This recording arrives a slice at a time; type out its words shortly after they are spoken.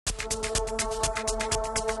To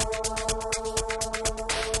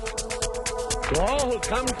all who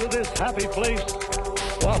come to this happy place,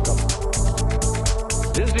 welcome.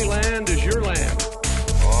 Disneyland is your land.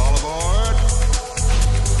 All aboard.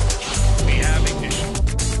 We have ignition.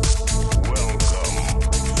 Welcome,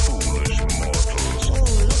 foolish mortals. Oh,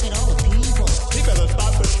 look at all the people. We better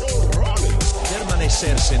start the show running.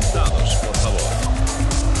 Permanecer sentados, por favor.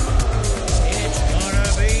 It's gonna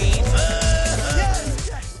be fun.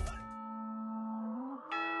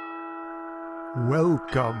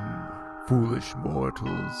 Welcome, foolish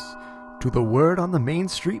mortals, to the Word on the Main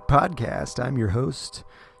Street podcast. I'm your host,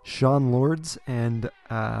 Sean Lords, and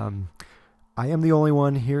I am the only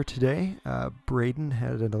one here today. Braden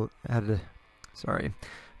had an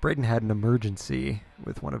emergency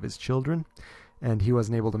with one of his children, and he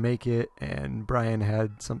wasn't able to make it, and Brian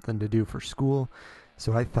had something to do for school,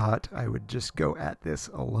 so I thought I would just go at this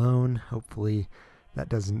alone. Hopefully that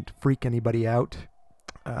doesn't freak anybody out.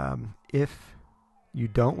 If you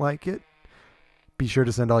don't like it, be sure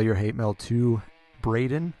to send all your hate mail to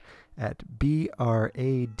Braden at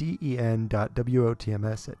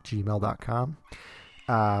braden.wotms@gmail.com.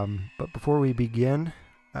 But before we begin,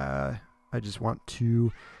 I just want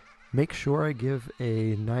to make sure I give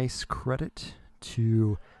a nice credit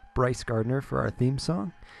to Bryce Gardner for our theme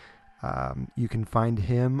song. You can find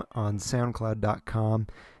him on soundcloud.com,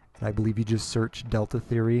 and I believe you just search Delta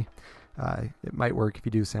Theory. It might work if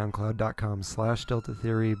you do soundcloud.com/Delta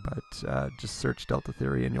Theory, but just search Delta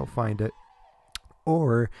Theory and you'll find it.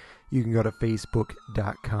 Or you can go to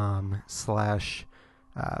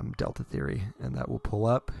facebook.com/Delta Theory, and that will pull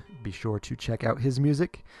up. Be sure to check out his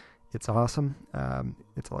music. It's awesome.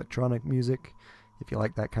 It's electronic music. If you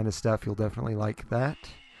like that kind of stuff, you'll definitely like that.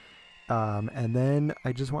 And then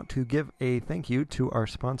I just want to give a thank you to our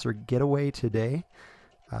sponsor, Getaway Today.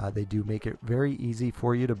 They do make it very easy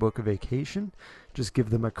for you to book a vacation. Just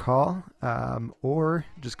give them a call, or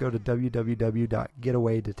just go to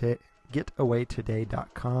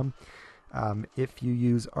www.getawaytoday.com. If you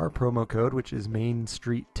use our promo code, which is Main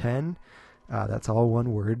Street 10, that's all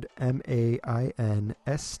one word,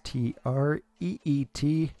 MAINSTREET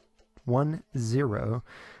 10,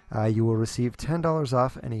 you will receive $10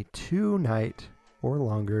 off any 2-night or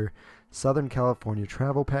longer Southern California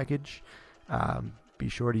travel package. Be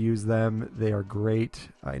sure to use them. They are great.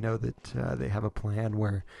 I know that they have a plan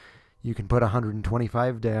where you can put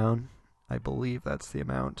 $125 down. I believe that's the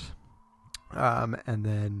amount. And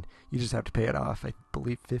then you just have to pay it off, I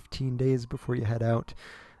believe, 15 days before you head out.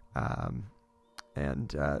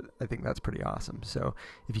 And I think that's pretty awesome. So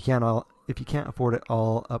if you can't afford it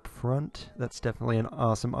all up front, that's definitely an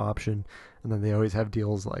awesome option. And then they always have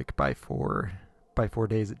deals like buy 4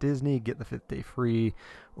 days at Disney, get the 5th day free,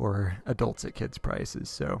 or adults at kids prices.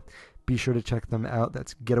 So be sure to check them out.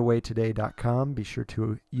 That's getawaytoday.com. Be sure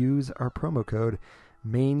to use our promo code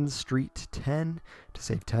Main Street 10 to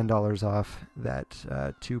save $10 off that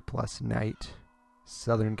 2+ night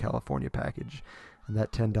Southern California package. And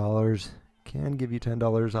that $10 can give you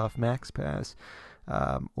 $10 off Max Pass,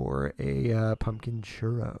 or a pumpkin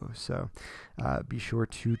churro. So be sure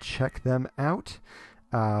to check them out.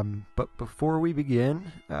 But before we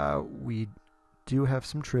begin, we do have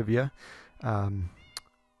some trivia.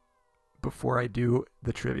 Before I do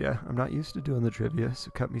the trivia, I'm not used to doing the trivia, so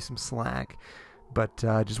cut me some slack. But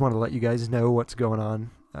I just wanted to let you guys know what's going on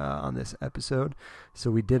this episode.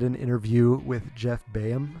 So we did an interview with Jeff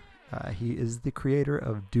Bayham. He is the creator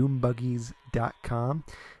of DoomBuggies.com,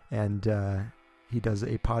 and he does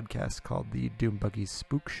a podcast called the Doom Buggies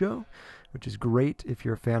Spook Show, which is great if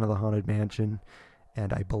you're a fan of the Haunted Mansion.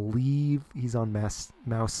 And I believe he's on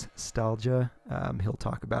Mouse-stalgia. He'll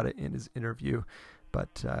talk about it in his interview,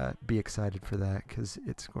 but be excited for that because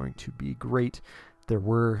it's going to be great. There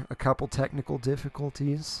were a couple technical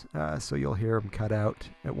difficulties, so you'll hear him cut out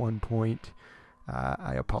at one point.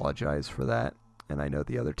 I apologize for that, and I know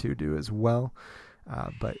the other two do as well.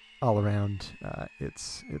 But all around,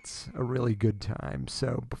 it's a really good time.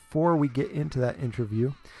 So before we get into that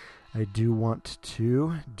interview, I do want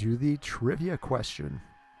to do the trivia question.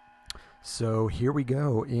 So here we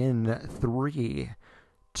go in 3,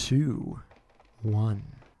 2, 1.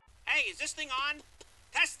 Hey, is this thing on?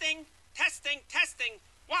 Testing, testing, testing.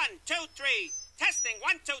 1, 2, 3. Testing,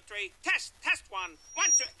 1, 2, 3. Test, 1,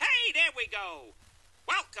 1, 2. Hey, there we go.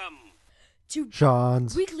 Welcome to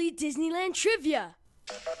Sean's Weekly Disneyland Trivia.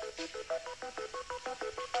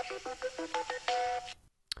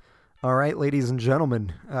 All right, ladies and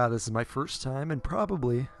gentlemen, this is my first time and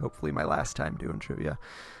probably, hopefully, my last time doing trivia.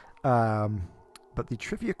 But the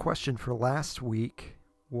trivia question for last week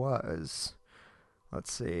was,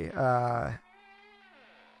 let's see,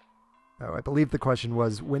 I believe the question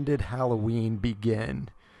was, when did Halloween begin?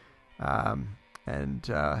 And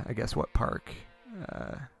I guess what park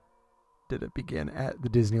did it begin at? The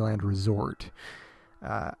Disneyland Resort.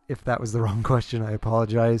 If that was the wrong question, I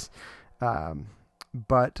apologize.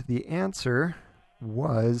 But the answer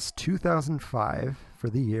was 2005 for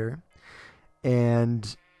the year.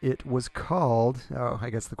 And it was called, I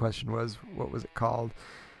guess the question was, what was it called?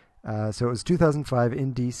 So it was 2005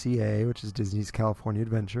 in DCA, which is Disney's California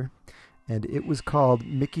Adventure. And it was called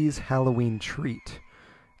Mickey's Halloween Treat.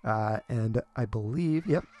 And I believe,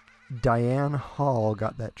 Diane Hall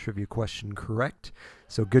got that trivia question correct.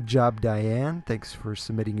 So good job, Diane. Thanks for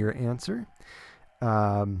submitting your answer.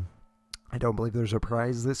 I don't believe there's a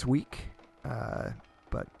prize this week,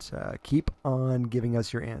 but keep on giving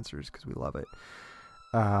us your answers because we love it.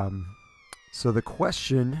 So the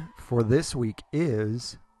question for this week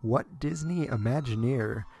is, what Disney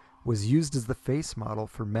Imagineer was used as the face model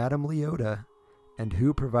for Madame Leota, and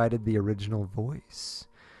who provided the original voice?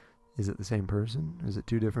 Is it the same person? Is it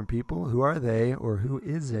two different people? Who are they, or who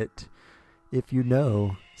is it? If you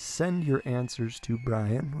know, send your answers to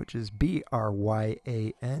Brian, which is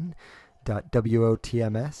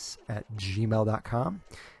bryan.wotms@gmail.com,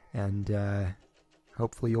 and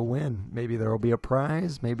hopefully you'll win. Maybe there will be a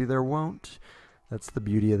prize, maybe there won't. That's the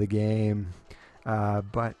beauty of the game.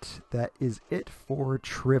 But that is it for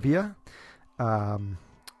trivia.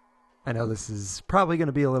 I know this is probably going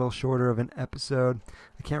to be a little shorter of an episode.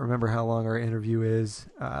 I can't remember how long our interview is,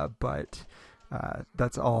 but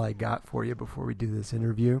that's all I got for you before we do this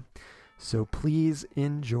interview. So please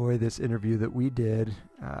enjoy this interview that we did.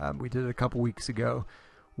 We did it a couple weeks ago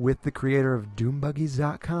with the creator of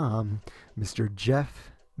DoomBuggies.com, Mr. Jeff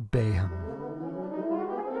Bayham.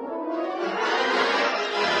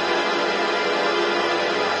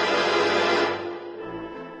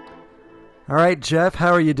 All right, Jeff,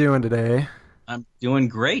 how are you doing today? I'm doing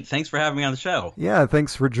great. Thanks for having me on the show. Yeah,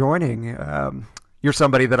 thanks for joining. You're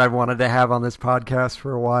somebody that I've wanted to have on this podcast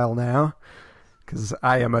for a while now, because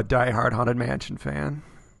I am a diehard Haunted Mansion fan.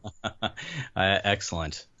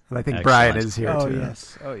 Excellent. And I think Excellent. Brian is here, Oh, too.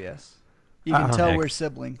 yes. Oh, yes. You can tell we're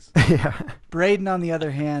siblings. Yeah. Braden, on the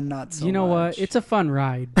other hand, not so You know much. what? It's a fun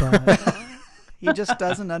ride, but He just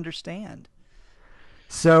doesn't understand.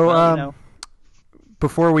 So, Well,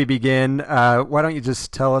 before we begin, why don't you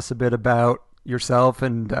just tell us a bit about yourself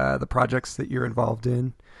and the projects that you're involved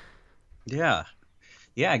in? Yeah,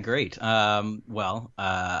 great. I'm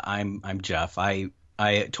Jeff. I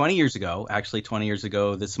 20 years ago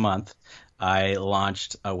this month, I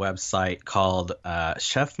launched a website called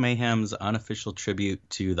Chef Mayhem's Unofficial Tribute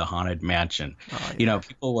to the Haunted Mansion. Oh, yeah. You know,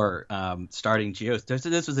 people were starting this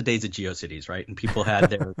was the days of GeoCities, right? And people had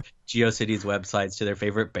their GeoCities websites to their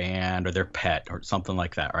favorite band or their pet or something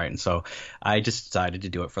like that, right? And so I just decided to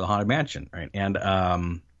do it for the Haunted Mansion, right? And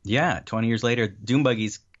 20 years later,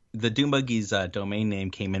 the Doom Buggies domain name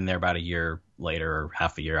came in there about a year later or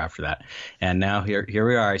half a year after that. And now here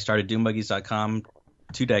we are. I started DoomBuggies.com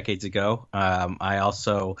 2 decades ago. I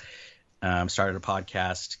also started a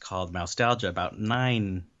podcast called Mousetalgia about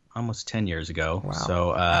almost 10 years ago. Wow.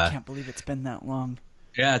 So I can't believe it's been that long.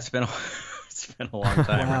 yeah, it's been a long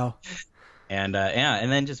time. Wow. And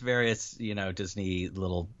and then just various Disney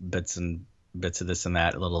little bits of this and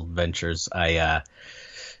that, little ventures. I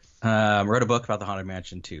wrote a book about the Haunted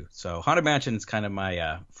Mansion too. So Haunted Mansion is kind of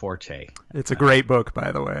my forte. It's a great book,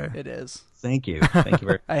 by the way. It is. Thank you very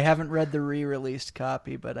much. I haven't read the re-released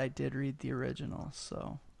copy, but I did read the original,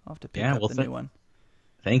 so I'll have to pick up the new one.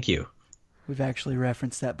 Thank you. We've actually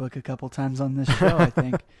referenced that book a couple times on this show, I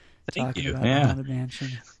think. Thank talking you. about Yeah. the Haunted Mansion.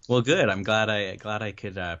 Well, good. I'm glad I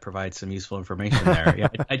could provide some useful information there. Yeah,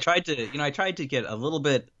 I tried to get a little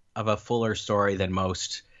bit of a fuller story than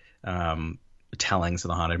most tellings of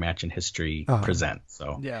the Haunted Mansion history present.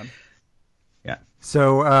 So Yeah.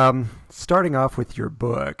 So, starting off with your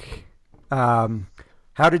book,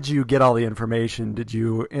 how did you get all the information? Did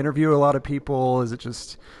you interview a lot of people? Is it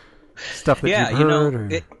just stuff that you've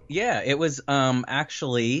heard? It was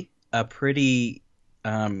actually a pretty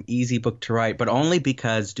easy book to write, but only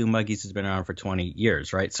because Doom Buggies has been around for 20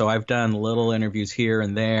 years, right? So I've done little interviews here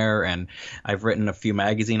and there, and I've written a few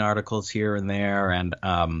magazine articles here and there, and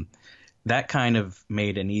that kind of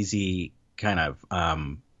made an easy kind of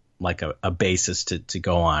like a basis to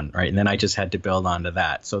go on, right? And then I just had to build onto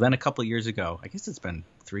that. So then a couple of years ago, I guess it's been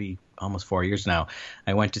almost 4 years now,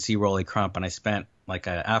 I went to see Rolly Crump, and I spent like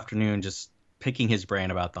an afternoon just picking his brain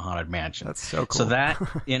about the Haunted Mansion. That's so cool. So that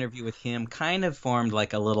interview with him kind of formed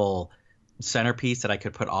like a little centerpiece that I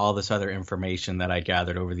could put all this other information that I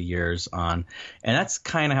gathered over the years on. And that's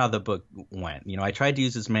kind of how the book went. I tried to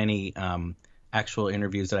use as many actual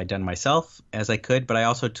interviews that I'd done myself as I could, but I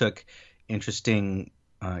also took interesting,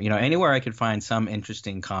 anywhere I could find some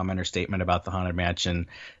interesting comment or statement about the Haunted Mansion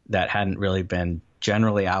that hadn't really been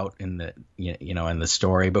generally out in the, in the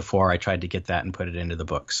story before. I tried to get that and put it into the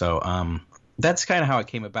book. So, that's kind of how it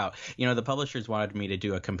came about. The publishers wanted me to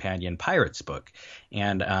do a companion Pirates book,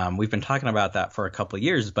 and we've been talking about that for a couple of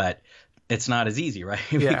years, but it's not as easy, right?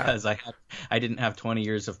 Because I didn't have 20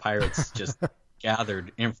 years of Pirates just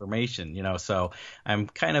gathered information, so I'm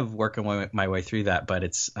kind of working my way through that, but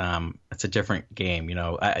it's a different game.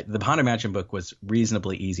 The Haunted Mansion book was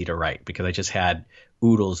reasonably easy to write because I just had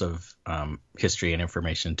oodles of history and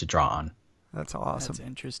information to draw on. That's awesome. That's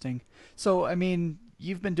interesting. So, I mean,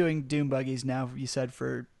 you've been doing Doom Buggies now, you said,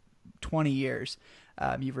 for 20 years.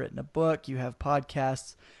 You've written a book. You have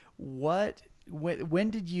podcasts. When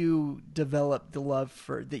did you develop the love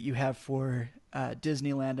that you have for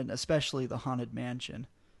Disneyland and especially the Haunted Mansion?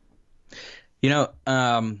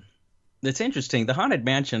 It's interesting. The Haunted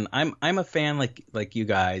Mansion, I'm a fan like you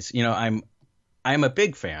guys. I'm a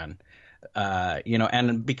big fan.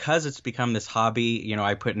 And because it's become this hobby,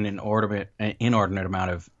 I put an inordinate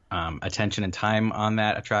amount of attention and time on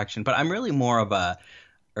that attraction. But I'm really more of a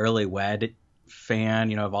early wed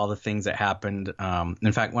fan, of all the things that happened.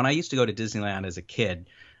 In fact, when I used to go to Disneyland as a kid,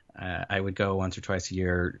 I would go once or twice a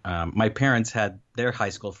year. My parents had their high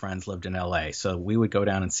school friends lived in LA, so we would go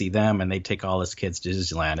down and see them, and they'd take all us kids to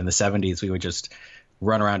Disneyland. In the 70s, we would just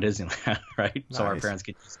run around Disneyland, right? Nice. So our parents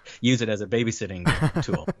could use it as a babysitting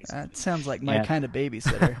tool. That sounds like my kind of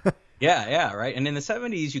babysitter. Yeah, right. And in the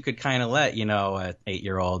 70s, you could kind of let, an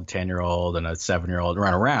 8-year-old, 10-year-old, and a 7-year-old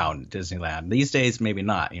run around Disneyland. These days, maybe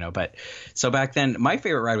not, But so back then, my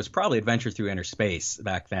favorite ride was probably Adventure Through Inner Space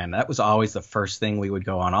back then. That was always the first thing we would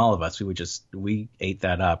go on, all of us. We ate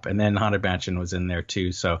that up. And then Haunted Mansion was in there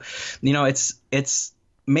too. So, it's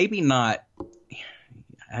maybe not,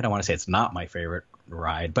 I don't want to say it's not my favorite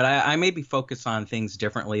ride, but I maybe focus on things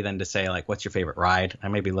differently than to say, like, what's your favorite ride? I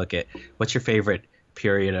maybe look at what's your favorite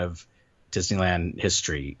period of Disneyland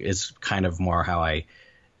history is kind of more how I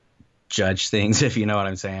judge things, if you know what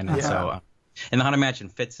I'm saying. Yeah. And so, and the Haunted Mansion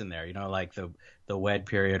fits in there, like the wed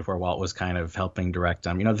period where Walt was kind of helping direct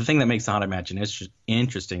them. The thing that makes the Haunted Mansion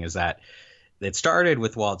interesting is that it started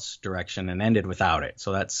with Walt's direction and ended without it.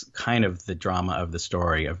 So that's kind of the drama of the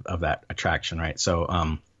story of that attraction, right?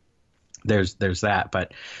 So there's that.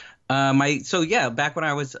 But back when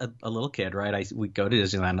I was a little kid, right, we'd go to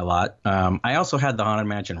Disneyland a lot. I also had the Haunted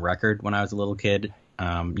Mansion record when I was a little kid.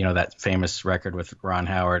 That famous record with Ron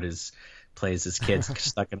Howard plays this kid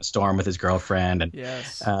stuck in a storm with his girlfriend, and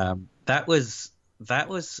yes. That was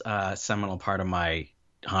a seminal part of my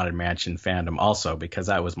Haunted Mansion fandom also, because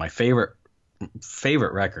that was my favorite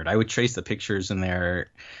record. I would trace the pictures in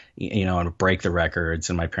there, and break the records,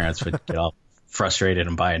 and my parents would get all frustrated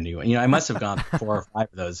and buy a new one. I must have gone 4 or 5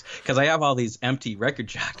 of those because I have all these empty record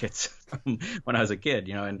jackets from when I was a kid,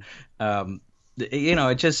 and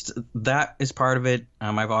it just, that is part of it.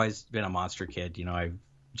 I've always been a monster kid, I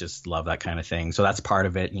just love that kind of thing. So that's part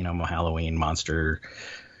of it, Halloween, monster,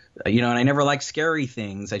 and I never liked scary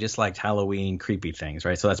things. I just liked Halloween, creepy things,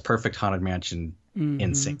 right? So that's perfect Haunted Mansion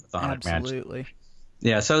in sync with the Haunted Mansion. Absolutely.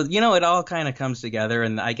 Yeah, so, it all kind of comes together,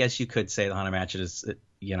 and I guess you could say the Haunted Mansion is,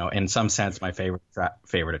 in some sense, my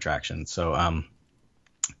favorite attraction. So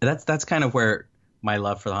that's kind of where my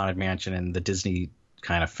love for the Haunted Mansion and the Disney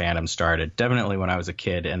kind of fandom started. Definitely when I was a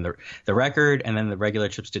kid, and the record and then the regular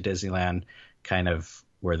trips to Disneyland kind of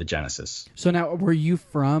were the genesis. So now, were you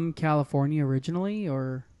from California originally,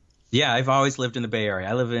 or? Yeah, I've always lived in the Bay Area.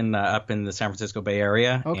 I live in up in the San Francisco Bay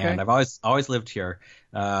Area, okay. And I've always lived here.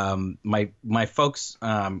 My folks,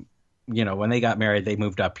 when they got married, they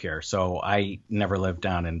moved up here, so I never lived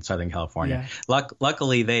down in Southern California. Yeah.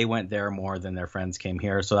 Luckily, they went there more than their friends came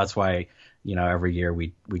here, so that's why every year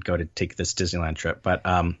we'd go to take this Disneyland trip. But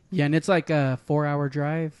yeah, and it's like a 4-hour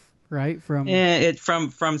drive, right? From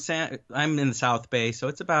I'm in the South Bay, so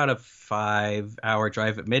it's about a 5-hour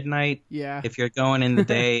drive at midnight. Yeah. If you're going in the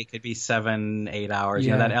day, it could be 7-8 hours.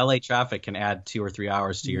 Yeah. That LA traffic can add 2 or 3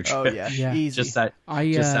 hours to your trip. Oh yeah. Easy. Just that.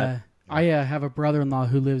 I have a brother-in-law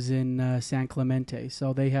who lives in San Clemente,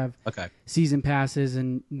 so they have season passes,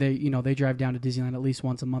 and they drive down to Disneyland at least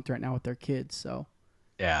once a month right now with their kids. So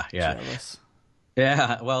yeah. Jealous.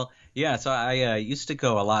 Yeah, well, yeah. So I used to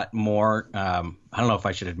go a lot more. I don't know if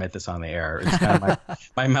I should admit this on the air. It's kind of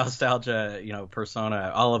my nostalgia,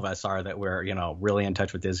 persona. All of us are that we're, really in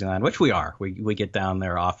touch with Disneyland, which we are. We get down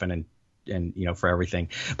there often and for everything.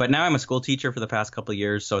 But now I'm a school teacher for the past couple of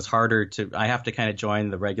years, so it's harder I have to kind of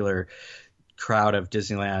join the regular crowd of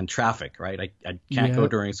Disneyland traffic, right? I can't go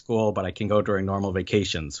during school, but I can go during normal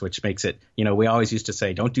vacations, which makes it, we always used to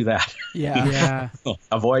say, don't do that. Yeah.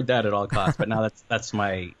 Avoid that at all costs. But now that's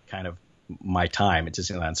my kind of my time at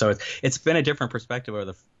Disneyland. So it's been a different perspective over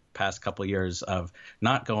the past couple of years of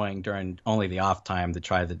not going during only the off time to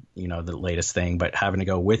try the latest thing, but having to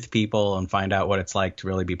go with people and find out what it's like to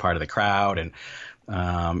really be part of the crowd. And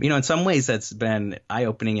in some ways that's been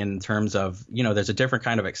eye-opening in terms of, there's a different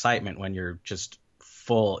kind of excitement when you're just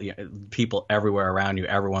full, people everywhere around you,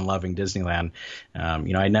 everyone loving Disneyland.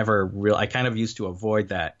 I kind of used to avoid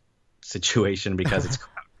that situation because it's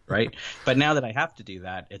crowded, right? But now that I have to do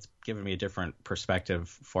that, it's given me a different perspective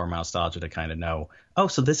for nostalgia to kind of know,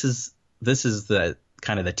 so this is the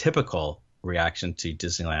kind of the typical reaction to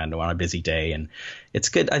Disneyland on a busy day. And it's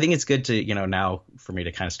good. I think it's good to, now for me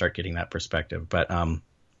to kind of start getting that perspective. But I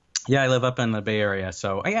live up in the Bay Area.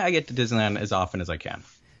 So I get to Disneyland as often as I can.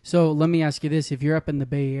 So let me ask you this. If you're up in the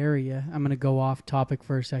Bay Area, I'm going to go off topic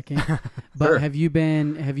for a second. But Sure. have you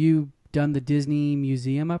done the Disney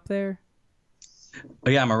Museum up there? Oh,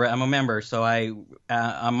 yeah, I'm a member. So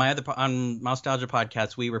on Nostalgia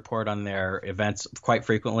Podcast, we report on their events quite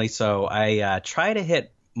frequently. So I try to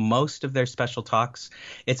hit most of their special talks.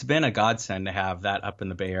 It's been a godsend to have that up in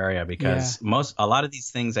the Bay Area because a lot of these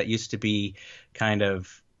things that used to be kind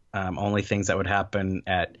of only things that would happen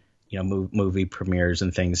at movie premieres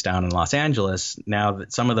and things down in Los Angeles. Now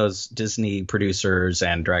that some of those Disney producers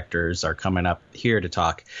and directors are coming up here to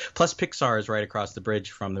talk. Plus Pixar is right across the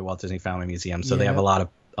bridge from the Walt Disney Family Museum. So they have a lot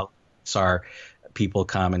of Pixar people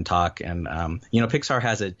come and talk. And, Pixar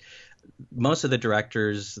has most of the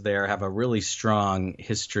directors there have a really strong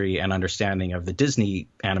history and understanding of the Disney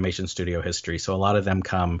animation studio history. So a lot of them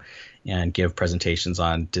come and give presentations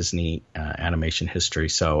on Disney animation history.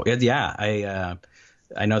 So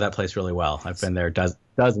I know that place really well. I've been there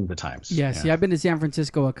dozens of times. Yeah, see, I've been to San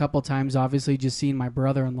Francisco a couple times, obviously just seeing my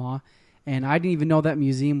brother-in-law, and I didn't even know that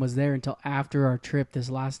museum was there until after our trip this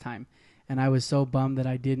last time, and I was so bummed that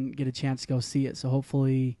I didn't get a chance to go see it, so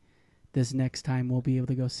hopefully this next time we'll be able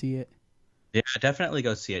to go see it. Yeah, definitely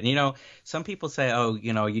go see it. Some people say,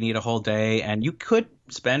 you need a whole day, and you could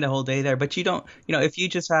spend a whole day there, but you don't, if you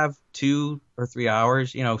just have 2 or 3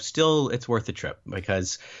 hours, still it's worth the trip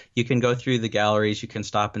because you can go through the galleries, you can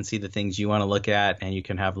stop and see the things you want to look at, and you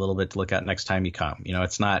can have a little bit to look at next time you come.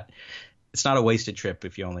 It's not a wasted trip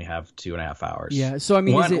if you only have 2.5 hours. Yeah. So, I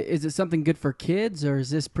mean, is it something good for kids, or is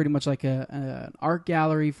this pretty much like an art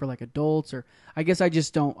gallery for like adults? Or I guess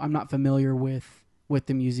I'm not familiar with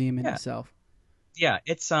the museum in itself. Yeah,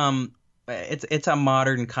 it's a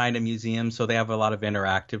modern kind of museum, so they have a lot of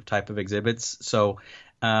interactive type of exhibits. So,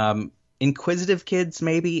 inquisitive kids,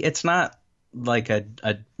 maybe it's not like a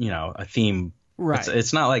theme. Right.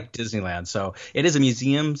 It's not like Disneyland. So it is a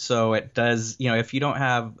museum. So it does, if you don't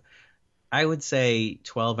have, I would say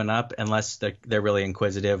 12 and up, unless they're really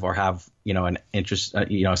inquisitive or have, an interest,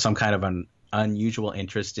 some kind of an unusual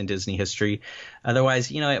interest in Disney history.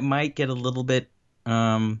 Otherwise, it might get a little bit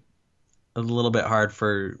hard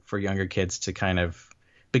for younger kids to kind of,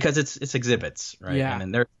 because it's exhibits, right? Yeah.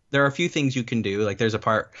 And then there are a few things you can do. Like there's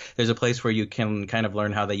a place where you can kind of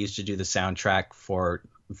learn how they used to do the soundtrack for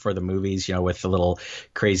the movies, with the little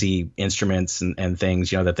crazy instruments and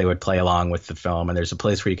things, that they would play along with the film. And there's a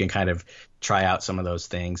place where you can kind of try out some of those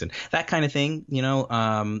things and that kind of thing,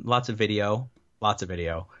 lots of video,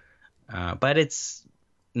 but it's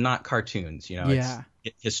not cartoons, it's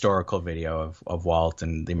historical video of Walt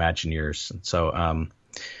and the Imagineers. And so,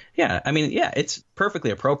 it's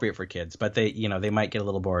perfectly appropriate for kids, but they might get a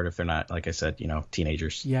little bored if they're not, like I said,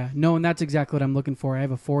 teenagers. Yeah, no, and that's exactly what I'm looking for. I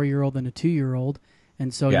have a 4-year-old and a 2-year-old.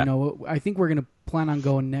 And so, I think we're going to plan on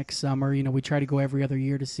going next summer. We try to go every other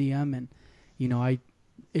year to see them. And,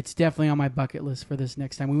 it's definitely on my bucket list for this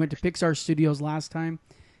next time. We went to Pixar Studios last time,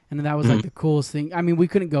 and that was like the coolest thing. I mean, we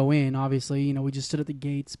couldn't go in, obviously. We just stood at the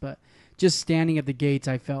gates. But just standing at the gates,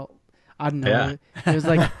 I felt, I don't know. Yeah. It was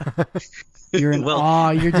like you're in awe.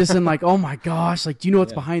 You're just in like, oh, my gosh. Like, do you know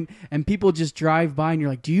what's behind? And people just drive by, and you're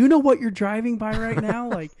like, do you know what you're driving by right now?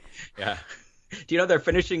 Like, yeah. Do you know they're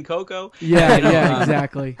finishing Coco? Yeah,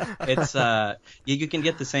 exactly. It's you can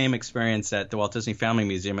get the same experience at the Walt Disney Family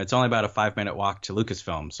Museum. It's only about a 5-minute walk to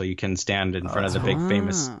Lucasfilm, so you can stand in front of the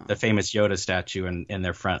famous Yoda statue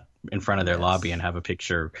in front of their lobby and have a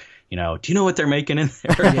picture. Do you know what they're making in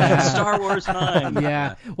there? Yeah. Star Wars 9.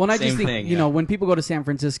 Yeah. Well, and I just think thing, when people go to San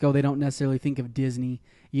Francisco, they don't necessarily think of Disney.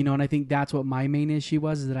 And I think that's what my main issue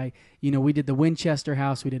was, is that we did the Winchester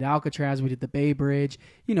House, we did Alcatraz, we did the Bay Bridge.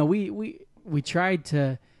 We tried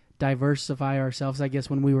to diversify ourselves, I guess,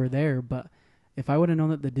 when we were there, but if I would have known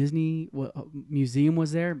that the Disney Museum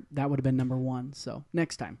was there, that would have been number one. So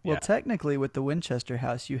next time. Well, technically, with the Winchester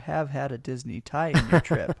House, you have had a Disney tie in your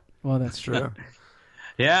trip. Well, that's true.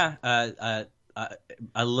 Yeah,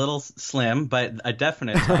 a little slim, but a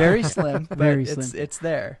definite tie. Very slim. But Very slim. It's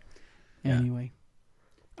there. Anyway.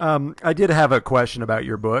 I did have a question about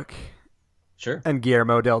your book. Sure. And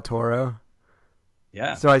Guillermo del Toro.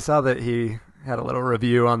 Yeah. So I saw that he had a little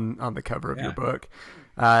review on the cover of your book.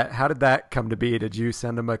 How did that come to be? Did you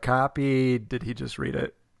send him a copy? Did he just read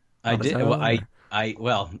it? I did.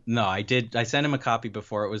 Well, no, I did. I sent him a copy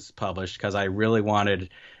before it was published because I really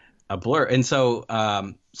wanted a blur. And so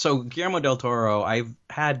Guillermo del Toro, I've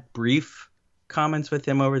had brief comments with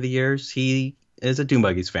him over the years. He is a Doom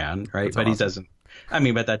Buggies fan, right? That's but awesome. he doesn't.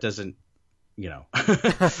 But that doesn't.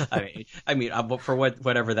 For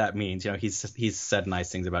whatever that means, he's said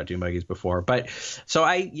nice things about Doom Buggies before. But so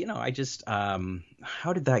I just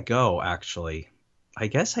how did that go? Actually, I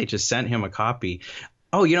guess I just sent him a copy.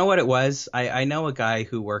 Oh, you know what it was? I know a guy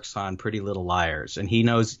who works on Pretty Little Liars, and he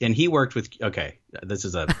knows, and he worked with. Okay, this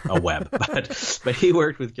is a web, but he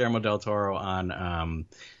worked with Guillermo del Toro on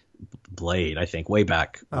Blade, I think, way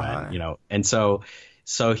back when, and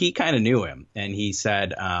so he kind of knew him, and he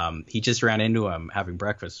said he just ran into him having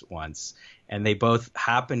breakfast once, and they both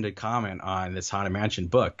happened to comment on this Haunted Mansion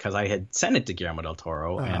book because I had sent it to Guillermo del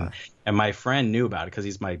Toro, and my friend knew about it because he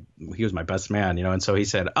was my best man, and so he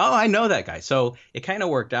said, "Oh, I know that guy." So it kind of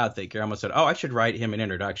worked out that Guillermo said, "Oh, I should write him an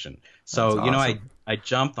introduction." So That's awesome. I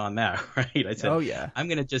jumped on that, right? I said, "Oh yeah, I'm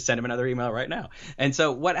gonna just send him another email right now." And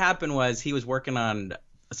so what happened was he was working on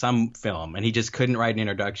some film and he just couldn't write an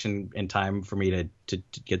introduction in time for me to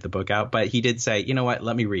get the book out, but he did say, "You know what,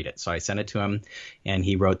 let me read it." So I sent it to him and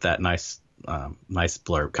he wrote that nice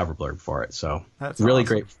cover blurb for it. So that's really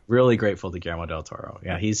awesome. really grateful to Guillermo del Toro.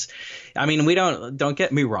 Yeah, we don't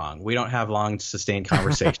get me wrong, we don't have long sustained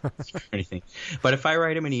conversations or anything, but if I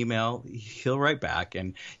write him an email, he'll write back,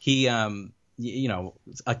 and he on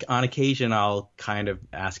occasion I'll kind of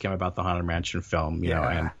ask him about the Haunted Mansion film,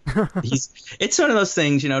 and it's one of those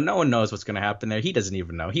things, no one knows what's going to happen there. He doesn't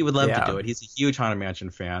even know. He would love to do it. He's a huge Haunted Mansion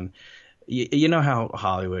fan. You know how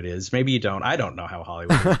Hollywood is. Maybe you don't. I don't know how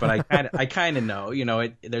Hollywood is, but I kind of know.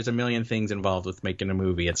 There's a million things involved with making a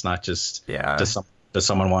movie. It's not just does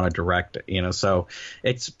someone want to direct it, So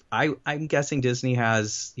I'm guessing Disney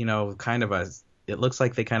has kind of it looks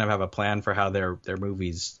like they kind of have a plan for how their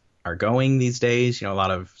movies are going these days. A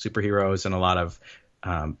lot of superheroes and a lot of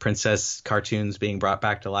princess cartoons being brought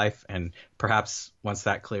back to life, and perhaps once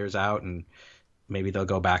that clears out, and maybe they'll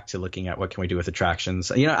go back to looking at what can we do with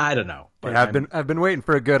attractions. I don't know. But I've been waiting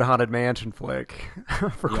for a good Haunted Mansion flick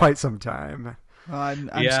for quite some time. I'm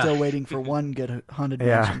still waiting for one good Haunted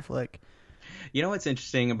Mansion flick. You know what's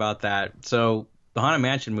interesting about that? So the Haunted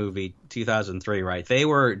Mansion movie, 2003, right? They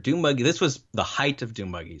were Doom Buggy. This was the height of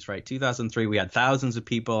Doom Buggies, right? 2003, we had thousands of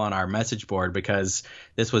people on our message board because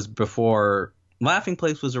this was before Laughing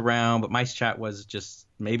Place was around, but Mice Chat was just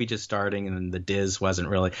starting, and the Diz wasn't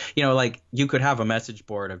really, you could have a message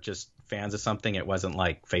board of just fans of something. It wasn't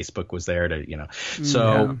like Facebook was there to,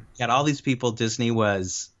 So you had all these people. Disney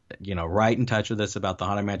was, right in touch with us about the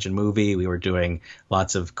Haunted Mansion movie. We were doing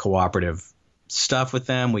lots of cooperative stuff with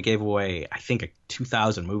them. We gave away, I think,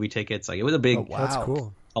 2,000 movie tickets. It was a big, That's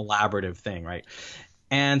cool, collaborative thing, right?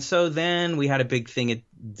 And so then we had a big thing at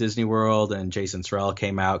Disney World, and Jason Sorrell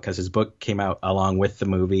came out because his book came out along with the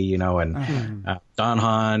movie, and Don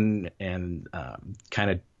Hahn and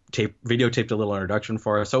kind of videotaped a little introduction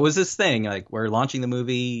for us. So it was this thing, we're launching the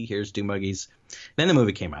movie, here's Doom Buggies. Then the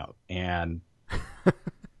movie came out, and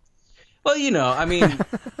well,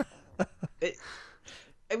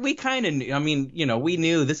 we kind of knew, we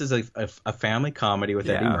knew this is a family comedy with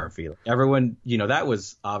Eddie Murphy. Everyone, that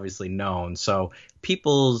was obviously known. So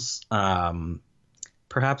people's,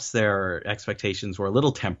 perhaps their expectations were a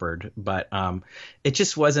little tempered, but it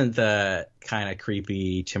just wasn't the kind of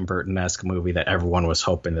creepy Tim Burton-esque movie that everyone was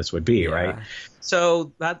hoping this would be, right?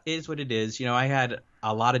 So that is what it is. I had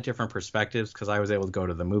a lot of different perspectives because I was able to go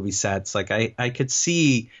to the movie sets. I could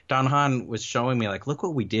see Don Hahn was showing me look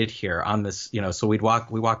what we did here on this, so we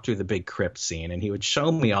walked through the big crypt scene, and he would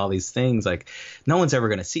show me all these things no one's ever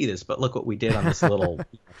going to see this, but look what we did on this little,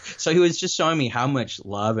 so he was just showing me how much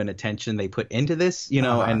love and attention they put into this,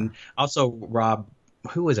 and also Rob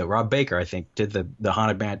Baker, I think, did the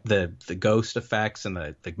Haunted Man, the ghost effects and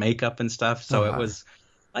the makeup and stuff. So it was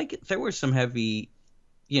there was some heavy,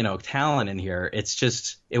 talent in here. It's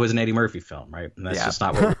just, it was an Eddie Murphy film, right? And that's just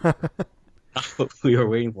not what we were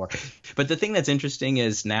waiting for. But the thing that's interesting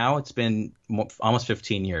is now it's been almost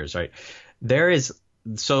 15 years, right? There is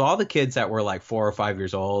so all the kids that were like 4 or 5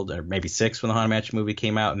 years old, or maybe 6 when the Haunted Mansion movie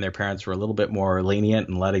came out, and their parents were a little bit more lenient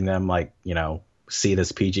and letting them, like, you know, see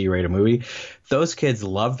this PG rated movie, those kids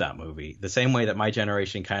love that movie the same way that my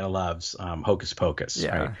generation kind of loves Hocus Pocus.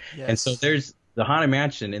 Right? Yes. And so there's the Haunted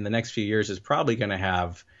Mansion in the next few years is probably going to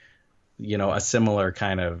have, you know, a similar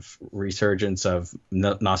kind of resurgence of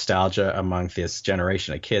nostalgia among this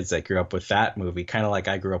generation of kids that grew up with that movie, kind of like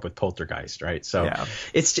I grew up with Poltergeist, right? So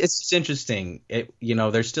it's just interesting. You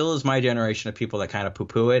know, there still is my generation of people that kind of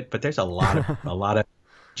poo-poo it, but there's a lot of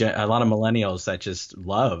millennials that just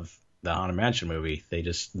love the Haunted Mansion movie.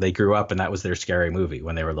 They grew up and that was their scary movie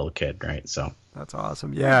when they were a little kid, right? So that's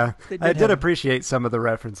awesome. Yeah, I did appreciate some of the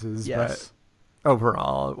references, but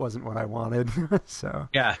overall, it wasn't what I wanted. So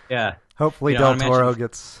yeah. Hopefully, Del Toro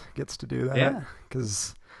gets to do that.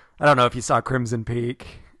 Because I don't know if you saw Crimson Peak,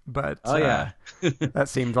 but that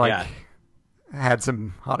seemed like had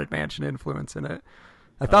some Haunted Mansion influence in it.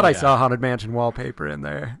 I thought I saw Haunted Mansion wallpaper in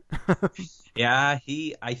there. Yeah,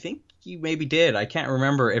 I think he maybe did. I can't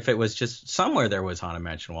remember if it was just somewhere there was Haunted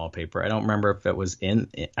Mansion wallpaper. I don't remember if it was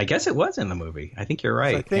I guess it was in the movie. I think you're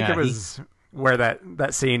right. So I think it was where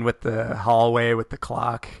that scene with the hallway with the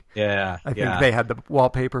clock. Yeah. I think they had the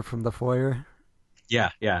wallpaper from the foyer. Yeah.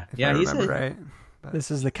 If I remember right. But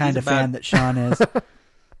this is the kind of fan that Sean is.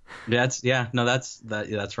 That's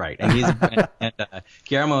right. And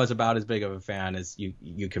Guillermo is about as big of a fan as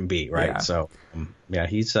you can be, right? Yeah. So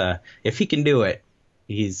he's if he can do it,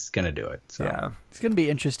 he's gonna do it. So. Yeah, it's gonna be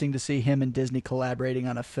interesting to see him and Disney collaborating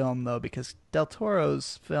on a film though, because Del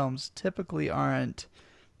Toro's films typically aren't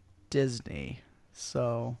Disney.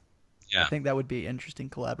 So I think that would be an interesting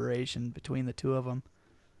collaboration between the two of them.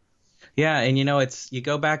 Yeah, and you know, you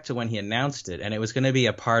go back to when he announced it, and it was going to be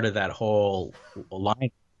a part of that whole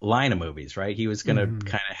line of movies, right? He was going to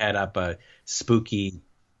kind of head up a spooky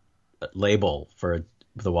label for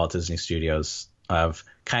the Walt Disney Studios of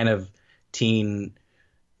kind of teen,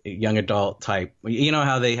 young adult type. You know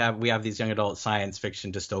how we have these young adult science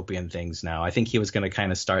fiction dystopian things now. I think he was going to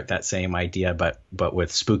kind of start that same idea, but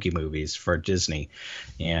with spooky movies for Disney,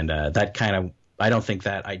 and that kind of, I don't think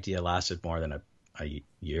that idea lasted more than a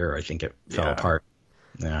year. I think it fell apart.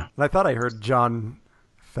 Yeah. And I thought I heard Jon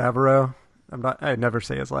Favreau. I never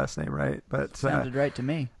say his last name right, but sounded right to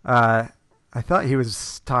me. I thought he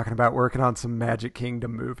was talking about working on some Magic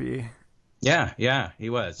Kingdom movie. Yeah, he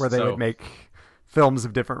was. Where they would make films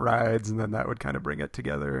of different rides, and then that would kind of bring it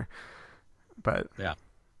together. But yeah.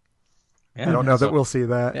 I don't know that we'll see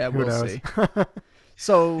that. Yeah, Who we'll knows? see.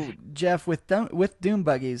 So, Jeff, with Doom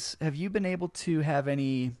Buggies, have you been able to have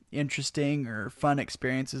any interesting or fun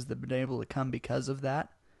experiences that have been able to come because of that?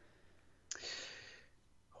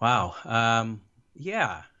 Wow.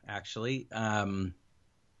 Yeah, actually. Well,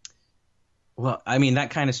 I mean, that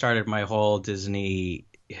kind of started my whole Disney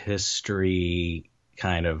history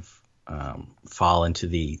kind of fall into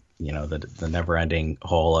the never-ending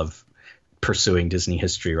hole of pursuing Disney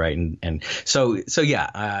history, right? And so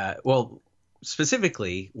yeah. Well,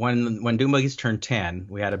 specifically, when Doom Buggies turned 10,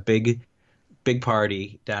 we had a big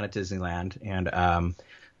party down at Disneyland, and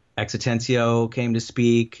Exitencio came to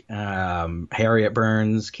speak, Harriet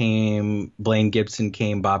Burns came, Blaine Gibson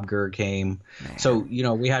came, Bob Gurr came. Man. So, you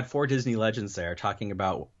know, we had 4 Disney legends there talking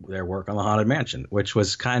about their work on the Haunted Mansion, which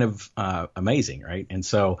was kind of amazing, right? And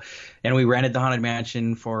we rented the Haunted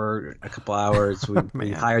Mansion for a couple hours.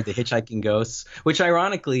 We hired the Hitchhiking Ghosts, which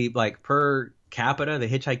ironically, like, per capita, the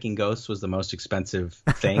Hitchhiking Ghost was the most expensive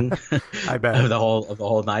thing I bet. of the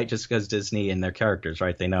whole night, just because Disney and their characters,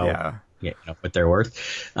 right? They know, what they're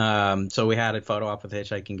worth. So we had a photo op with the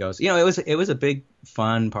Hitchhiking Ghost. You know, it was a big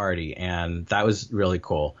fun party, and that was really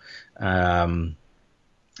cool. You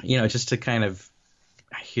know, just to kind of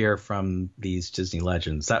hear from these Disney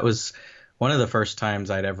legends. That was one of the first times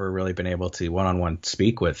I'd ever really been able to one-on-one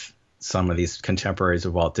speak with some of these contemporaries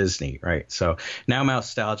of Walt Disney, right? So now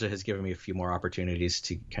Mousetalgia has given me a few more opportunities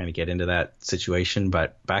to kind of get into that situation,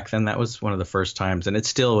 but back then that was one of the first times, and it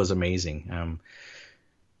still was amazing.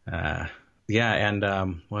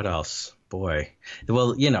 What else? Boy.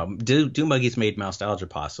 Well, you know, Doom Buggies made Mousetalgia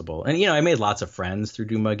possible. And, you know, I made lots of friends through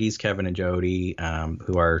Doom Buggies, Kevin and Jody,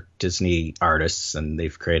 who are Disney artists, and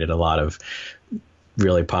they've created a lot of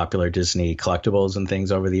really popular Disney collectibles and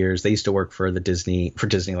things over the years. They used to work for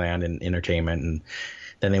Disneyland and entertainment, and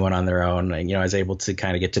then they went on their own. And, you know, I was able to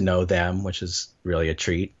kind of get to know them, which is really a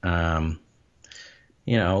treat. You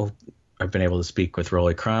know, I've been able to speak with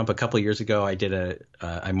Rolly Crump. A couple of years ago,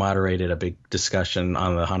 I moderated a big discussion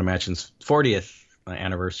on the Haunted Mansion's 40th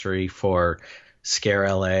anniversary for Scare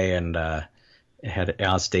LA, and it had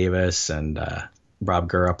Alice Davis and Rob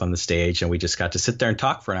Gurr up on the stage, and we just got to sit there and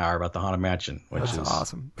talk for an hour about the Haunted Mansion, which That's is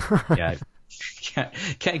awesome. yeah,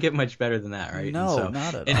 can't get much better than that, right? No,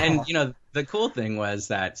 not at all. And you know, the cool thing was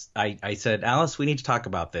that I said, Alice, we need to talk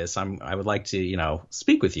about this. I would like to, you know,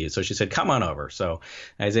 speak with you. So she said, come on over. So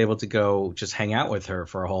I was able to go just hang out with her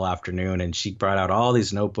for a whole afternoon, and she brought out all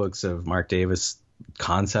these notebooks of Mark Davis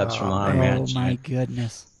concepts from the Haunted Mansion. Oh my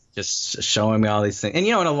goodness. Just showing me all these things. And,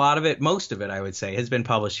 you know, and a lot of it, most of it, I would say, has been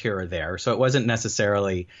published here or there. So it wasn't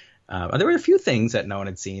necessarily there were a few things that no one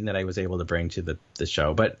had seen that I was able to bring to the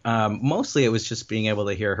show. But mostly it was just being able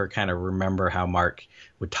to hear her kind of remember how Mark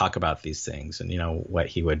would talk about these things and, you know,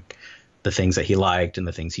 the things that he liked and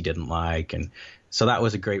the things he didn't like. And so that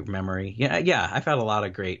was a great memory. Yeah, I've had a lot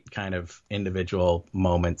of great kind of individual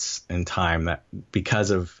moments in time that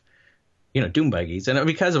because of, you know, Doom Buggies and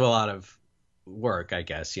because of a lot of work, I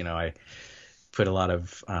guess, you know, I put a lot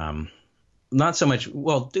of not so much,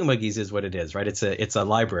 well, Doom Buggies is what it is, right? It's a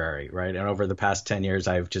library, right? And over the past 10 years,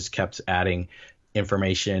 I've just kept adding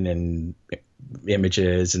information and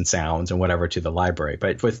images and sounds and whatever to the library.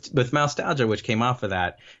 But with Mousetalgia, which came off of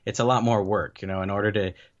that, it's a lot more work, you know. In order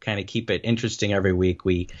to kind of keep it interesting every week,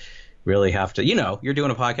 we really have to, you know, you're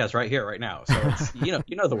doing a podcast right here, right now. So it's,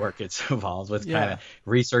 you know the work it's involved with kind of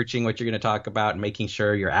researching what you're going to talk about and making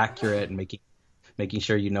sure you're accurate and making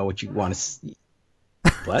sure you know what you want to see.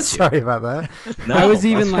 Bless you. Sorry about that. No. I was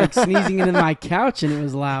even like sneezing into my couch and it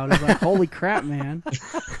was loud. I was like, holy crap, man.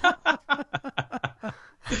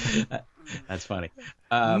 That's funny.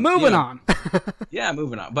 Moving on. Yeah,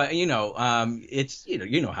 moving on. But it's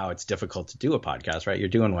you know how it's difficult to do a podcast, right? You're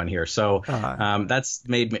doing one here, so that's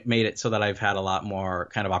made it so that I've had a lot more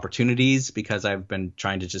kind of opportunities because I've been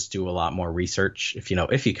trying to just do a lot more research. If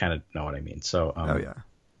you kind of know what I mean. So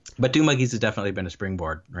but Doom Buggies has definitely been a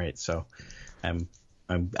springboard, right? So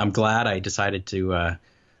I'm glad I decided to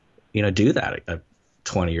do that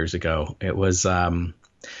 20 years ago. It was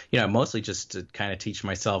mostly just to kind of teach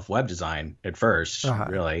myself web design at first,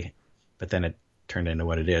 really, but then it turned into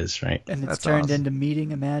what it is, right? And it's turned into meeting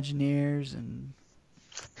Imagineers and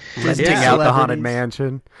renting out the Haunted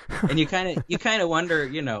Mansion. And you kind of wonder,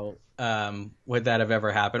 would that have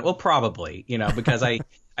ever happened? Well, probably, because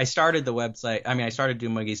I started the website. I mean, I started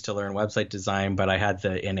Doom Buggies to learn website design, but I had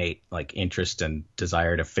the innate interest and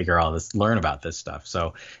desire to learn about this stuff.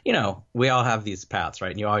 So, we all have these paths, right?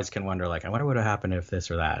 And you always can wonder, I wonder what would have happened if this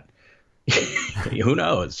or that. Who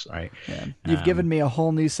knows, right? Yeah. You've given me a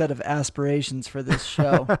whole new set of aspirations for this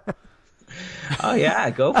show. Oh yeah,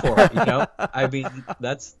 go for it. I mean,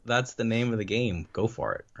 that's the name of the game. Go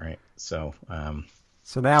for it, right? So,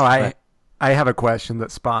 so now I have a question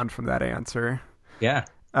that spawned from that answer. Yeah.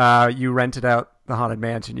 You rented out the Haunted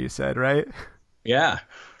Mansion, you said, right? Yeah.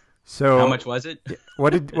 So how much was it?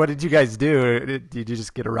 What did you guys do? Did you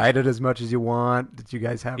just get to ride it as much as you want? Did you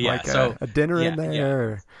guys have a dinner in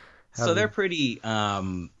there? Yeah. So they're pretty,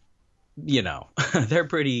 they're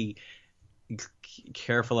pretty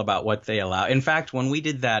careful about what they allow. In fact, when we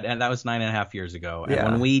did that, and that was 9.5 years ago,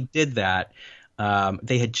 and when we did that,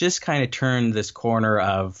 they had just kind of turned this corner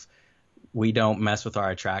of, we don't mess with our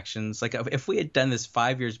attractions. If we had done this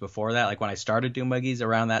 5 years before that, when I started Doom Buggies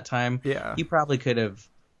around that time, you probably could have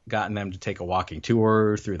gotten them to take a walking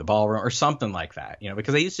tour through the ballroom or something like that,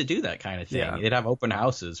 because they used to do that kind of thing. Yeah. They'd have open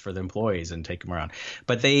houses for the employees and take them around.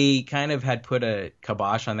 But they kind of had put a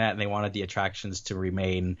kibosh on that, and they wanted the attractions to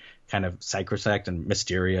remain kind of sacrosanct and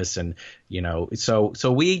mysterious. And,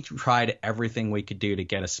 so we tried everything we could do to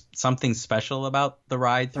get something special about the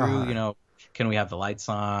ride through, Can we have the lights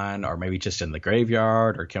on, or maybe just in the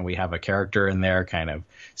graveyard, or can we have a character in there kind of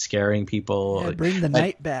scaring people? Yeah, bring the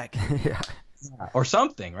night back. Or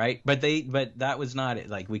something, right? But that was not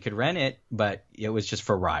it. We could rent it, but it was just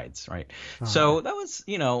for rides, right? So that was,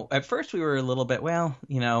 at first we were a little bit,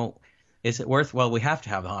 is it worth? Well, we have to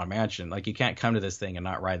have the Haunted Mansion. You can't come to this thing and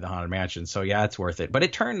not ride the Haunted Mansion. So yeah, it's worth it. But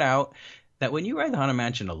it turned out that when you ride the Haunted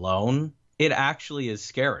Mansion alone, it actually is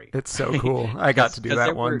scary. It's so cool. I got to do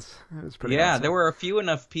that once. It was pretty awesome. There were a few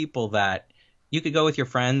enough people that you could go with your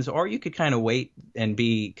friends, or you could kind of wait and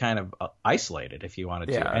be kind of isolated if you wanted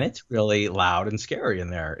to. And it's really loud and scary in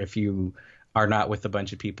there if you are not with a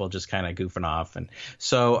bunch of people just kind of goofing off. And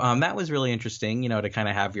so that was really interesting, to kind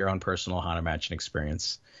of have your own personal Haunted Mansion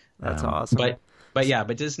experience. That's awesome.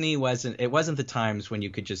 But Disney wasn't the times when you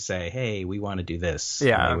could just say, hey, we want to do this.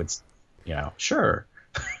 Yeah. And they would, sure.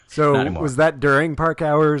 So was that during park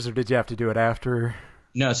hours, or did you have to do it after?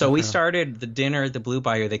 No, so we started the dinner at the Blue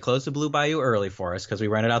Bayou. They closed the Blue Bayou early for us because we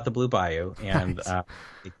rented out the Blue Bayou, and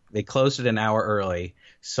they closed it an hour early.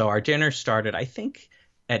 So our dinner started, I think,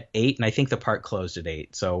 at 8, and I think the park closed at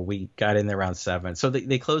 8. So we got in there around 7. So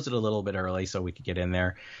they closed it a little bit early so we could get in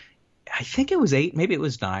there. I think it was 8, maybe it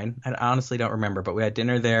was 9. I honestly don't remember, but we had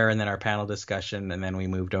dinner there and then our panel discussion, and then we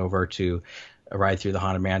moved over to a ride through the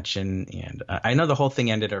Haunted Mansion. And I know the whole thing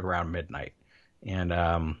ended at around midnight. And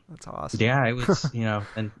that's awesome. Yeah, it was,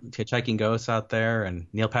 and Hitchhiking Ghosts out there, and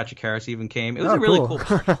Neil Patrick Harris even came. It was a really cool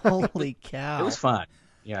party. Holy cow. It was fun.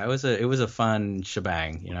 Yeah, it was a fun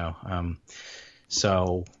shebang,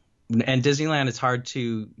 So, and Disneyland, it's hard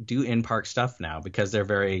to do in-park stuff now because they're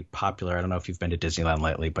very popular. I don't know if you've been to Disneyland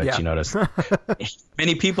lately, but you notice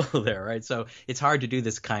many people there, right? So it's hard to do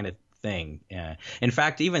this kind of thing. Yeah. In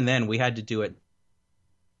fact, even then, we had to do it.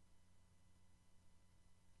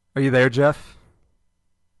 Are you there, Jeff?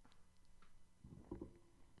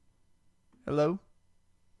 Hello?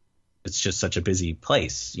 It's just such a busy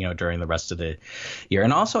place, during the rest of the year.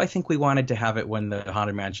 And also, I think we wanted to have it when the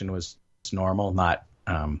Haunted Mansion was normal, not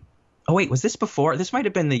oh wait, was this before? This might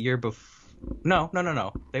have been the year before. No.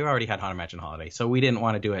 They already had Haunted Mansion Holiday, so we didn't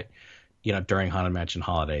want to do it, during Haunted Mansion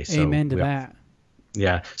Holiday. So amen to that.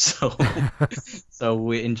 Yeah. So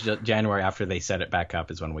we in January after they set it back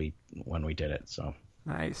up is when we did it. So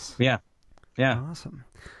nice. Yeah. Awesome.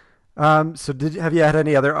 So have you had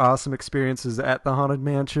any other awesome experiences at the Haunted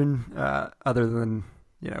Mansion other than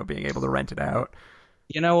being able to rent it out?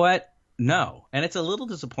 You know what? No. And it's a little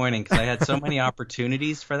disappointing because I had so many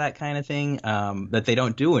opportunities for that kind of thing that they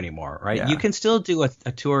don't do anymore, right? Yeah. You can still do a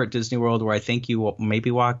tour at Disney World where I think you will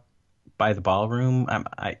maybe walk by the ballroom.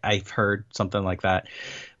 I've heard something like that,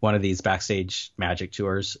 one of these backstage magic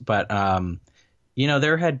tours. But,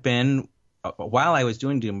 there had been, while I was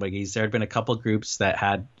doing Doom Buggies, there had been a couple groups that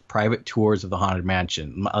had private tours of the Haunted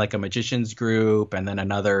Mansion, like a magician's group and then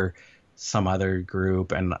some other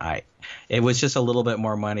group, and it was just a little bit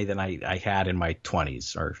more money than I had in my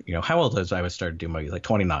 20s, or how old was I started doing movies? Like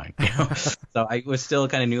 29. So I was still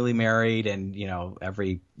kind of newly married, and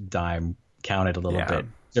every dime counted a little bit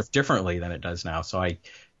differently than it does now. So I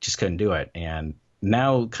just couldn't do it. And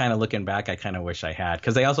now, kind of looking back, I kind of wish I had,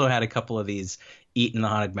 because they also had a couple of these eat in the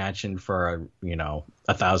Haunted Mansion for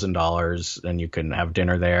 $1,000, and you can have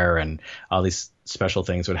dinner there, and all these special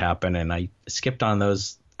things would happen, and I skipped on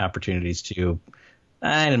those opportunities too.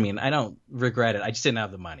 I don't regret it. I just didn't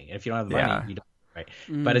have the money. If you don't have the money, you don't, right?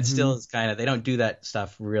 Mm-hmm. But it still is kind of, they don't do that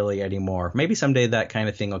stuff really anymore. Maybe someday that kind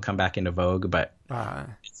of thing will come back into vogue, but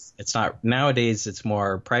it's not nowadays. It's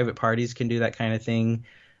more private parties can do that kind of thing,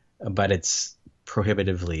 but it's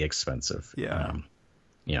prohibitively expensive.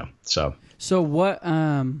 So what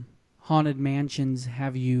Haunted Mansions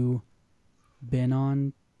have you been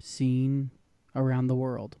on, seen around the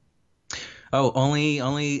world? Oh,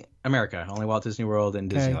 only America, only Walt Disney World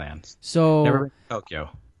and Disneyland. So never been to Tokyo.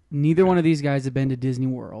 Neither one of these guys have been to Disney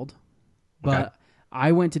World, but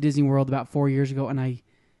I went to Disney World about 4 years ago, and I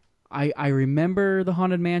remember the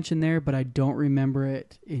Haunted Mansion there, but I don't remember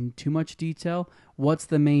it in too much detail. What's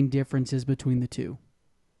the main differences between the two?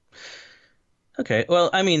 Okay, well,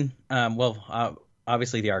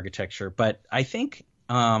 obviously the architecture, but I think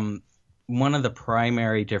one of the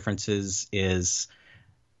primary differences is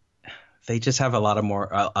they just have a lot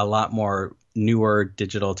more newer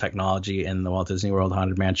digital technology in the Walt Disney World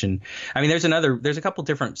Haunted Mansion. There's a couple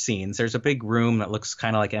different scenes. There's a big room that looks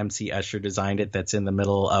kind of like MC Escher designed it, that's in the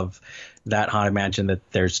middle of that Haunted Mansion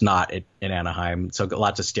that there's not in Anaheim. So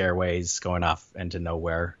lots of stairways going off into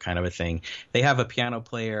nowhere, kind of a thing. They have a piano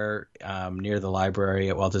player near the library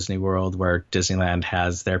at Walt Disney World, where Disneyland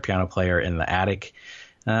has their piano player in the attic.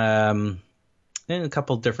 And a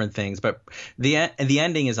couple different things, but the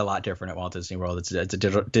ending is a lot different at Walt Disney World. It's a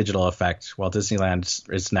digital effect. Walt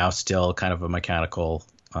Disneyland is now still kind of a mechanical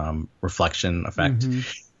reflection effect. Mm-hmm.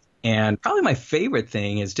 And probably my favorite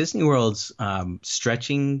thing is Disney World's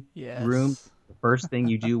stretching room. The first thing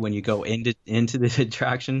you do when you go into the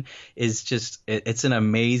attraction is just it's an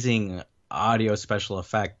amazing audio special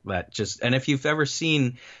effect that just, and if you've ever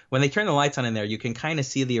seen when they turn the lights on in there, you can kind of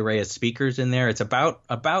see the array of speakers in there. It's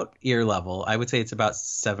about ear level. I would say it's about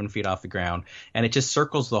 7 feet off the ground, and it just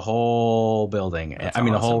circles the whole building. Awesome.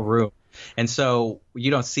 The whole room. And so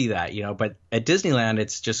you don't see that, but at Disneyland,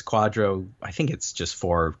 it's just quadro. I think it's just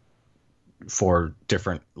four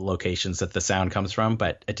different locations that the sound comes from.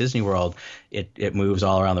 But at Disney World, it moves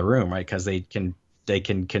all around the room, right? Because they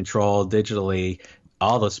can control digitally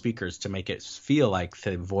all those speakers to make it feel like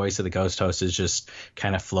the voice of the ghost host is just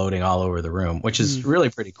kind of floating all over the room, which is really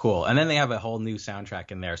pretty cool. And then they have a whole new soundtrack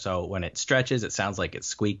in there. So when it stretches, it sounds like it's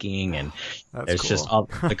squeaking, and there's cool. Just all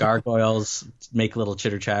the gargoyles make little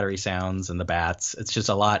chitter chattery sounds, and the bats. It's just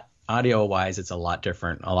a lot audio wise. It's a lot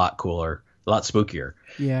different, a lot cooler lot spookier.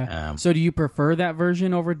 Yeah. So do you prefer that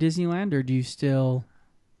version over Disneyland, or do you still?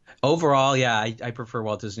 Overall, yeah, I prefer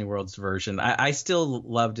Walt Disney World's version. I still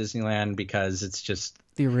love Disneyland because it's just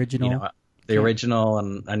the original. The original,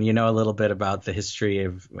 and you know a little bit about the history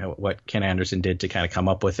of what Ken Anderson did to kind of come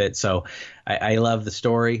up with it. So I love the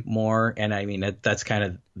story more, and I mean that's kind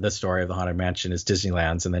of the story of the Haunted Mansion is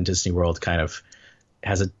Disneyland's, and then Disney World kind of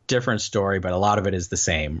has a different story, but a lot of it is the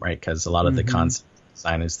same, right? Because a lot of the concept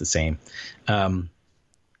design is the same. But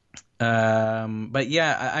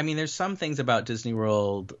yeah, I mean, there's some things about Disney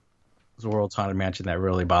World's Haunted Mansion that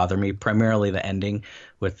really bother me. Primarily the ending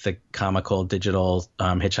with the comical digital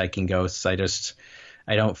hitchhiking ghosts. I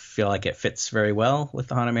don't feel like it fits very well with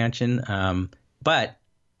the Haunted Mansion. But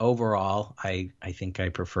overall, I think I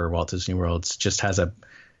prefer Walt Disney World's. Just has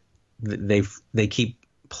they keep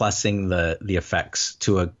plussing the effects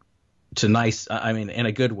to nice. I mean, in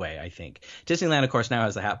a good way. I think Disneyland, of course, now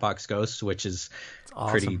has the Hatbox Ghost, which is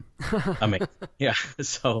awesome. Pretty amazing. Yeah.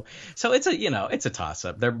 So it's a toss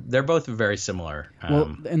up. They're both very similar.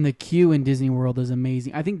 Well, and the queue in Disney World is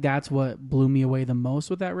amazing. I think that's what blew me away the most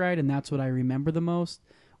with that ride, and that's what I remember the most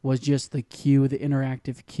was just the queue, the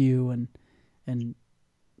interactive queue, and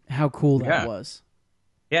how cool that was.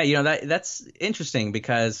 Yeah, that's interesting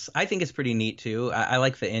because I think it's pretty neat too. I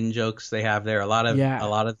like the in jokes they have there. A lot of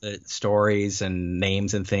the stories and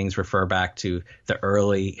names and things refer back to the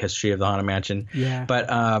early history of the Haunted Mansion. Yeah. But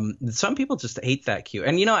some people just hate that queue,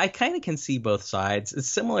 and I kind of can see both sides. It's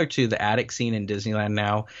similar to the attic scene in Disneyland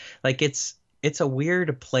now. Like it's a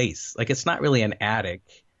weird place. Like it's not really an attic.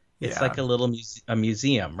 It's like a little a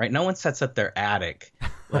museum, right? No one sets up their attic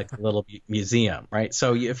like a little museum, right?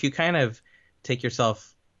 So if you kind of take yourself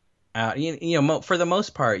for the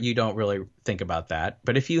most part, you don't really think about that.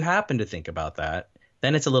 But if you happen to think about that,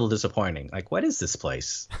 then it's a little disappointing. Like, what is this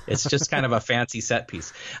place? It's just kind of a fancy set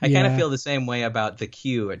piece. I kind of feel the same way about the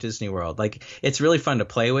queue at Disney World. Like, it's really fun to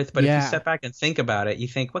play with, but if you step back and think about it, you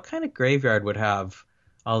think, what kind of graveyard would have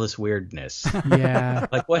all this weirdness? Yeah.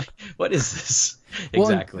 Like, what is this? Well,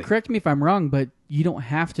 Exactly. Correct me if I'm wrong, but you don't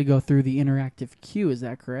have to go through the interactive queue. Is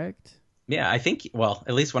that correct? Yeah, I think, well,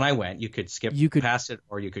 at least when I went, you could skip past it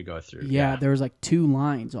or you could go through. Yeah, there was like 2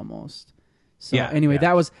 lines almost. So anyway,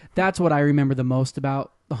 that's what I remember the most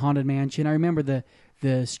about the Haunted Mansion. I remember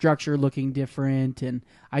the structure looking different, and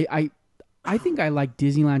I think I like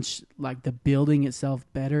Disneyland, like the building itself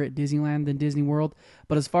better at Disneyland than Disney World.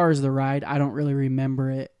 But as far as the ride, I don't really remember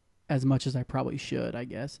it as much as I probably should, I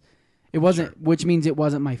guess. It wasn't, which means it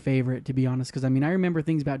wasn't my favorite, to be honest, because I mean, I remember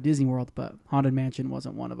things about Disney World, but Haunted Mansion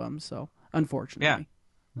wasn't one of them, so unfortunately. Yeah.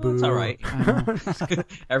 Well, it's all right.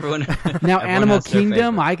 Everyone. Now, Animal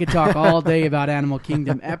Kingdom, I could talk all day about Animal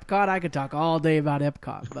Kingdom. Epcot, I could talk all day about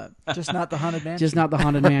Epcot, but just not the Haunted Mansion. Just not the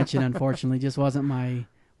Haunted Mansion, unfortunately. Just wasn't my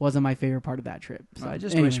favorite part of that trip. So I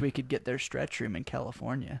just wish we could get their stretch room in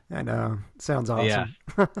California. I know. Sounds awesome.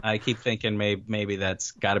 Yeah. I keep thinking maybe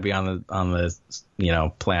that's got to be on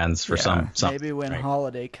the plans for some. Maybe when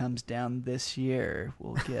Holiday comes down this year,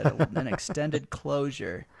 we'll get an extended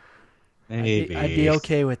closure. Maybe. I'd be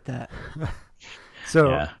okay with that.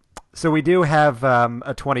 So we do have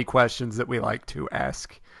a 20 questions that we like to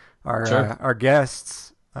ask our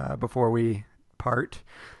guests before we part.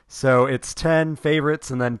 So it's 10 favorites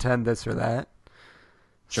and then 10 this or that.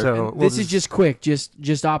 Sure. So this is just quick, just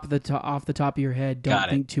off the top of your head. Don't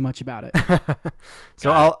think too much about it.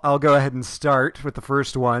 So I'll go ahead and start with the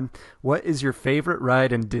first one. What is your favorite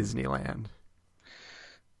ride in Disneyland?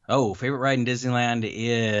 Oh, favorite ride in Disneyland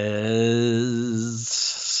is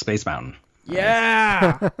Space Mountain.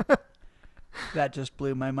 Yeah. That just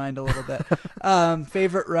blew my mind a little bit.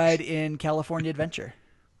 Favorite ride in California Adventure?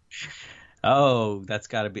 Oh, that's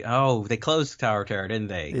got to be. Oh, they closed Tower of Terror, didn't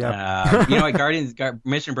they? Yep. You know what?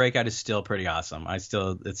 Mission Breakout is still pretty awesome. It's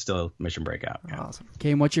still Mission Breakout. Yeah. Awesome.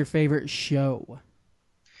 Okay, and what's your favorite show?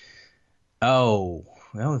 Oh,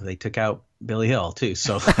 well, they took out Billy Hill too.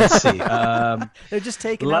 So let's see. They're just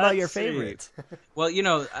taking out all your favorites. Well,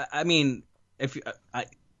 I mean,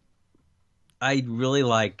 I really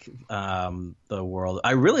like the world.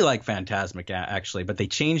 I really like Fantasmic actually, but they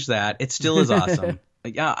changed that. It still is awesome.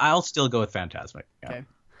 Yeah, I'll still go with Fantasmic. Yeah.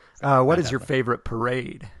 Okay. What is your favorite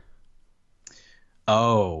parade?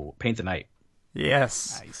 Oh, Paint the Night.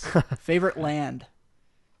 Yes. Nice. Favorite land?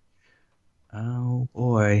 Oh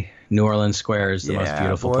boy, New Orleans Square is the most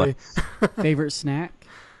beautiful place. Favorite snack?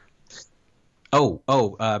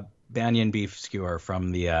 Banyan beef skewer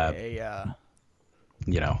from the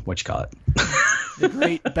what you call it? The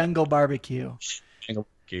Great Bengal Barbecue. Bengal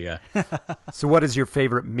barbecue, yeah. So what is your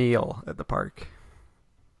favorite meal at the park?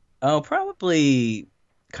 Oh, probably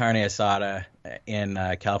carne asada in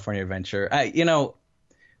California Adventure.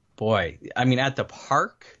 Boy, I mean, at the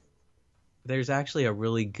park, there's actually a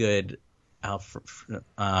really good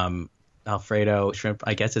Alfredo shrimp.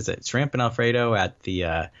 I guess it's shrimp and Alfredo at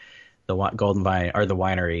the Golden Vine or the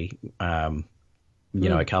winery.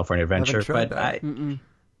 At California Adventure. But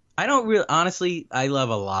I don't really, honestly, I love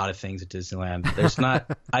a lot of things at Disneyland. There's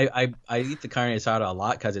not, I eat the carne asada a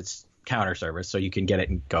lot because it's counter service, so you can get it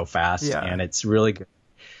and go fast, and it's really good.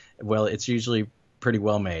 Well, it's usually pretty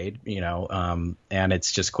well made, and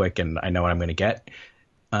it's just quick, and I know what I'm going to get.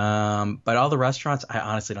 But all the restaurants, I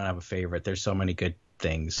honestly don't have a favorite. There's so many good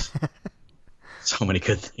things. So many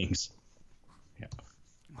good things. Yeah.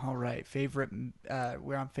 All right,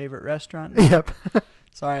 we're on favorite restaurant. Yep.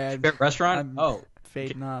 Sorry, favorite restaurant. I'm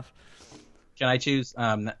fading off. Can I choose?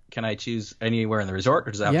 Can I choose anywhere in the resort,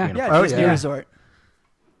 or does that have to be in a Disney resort?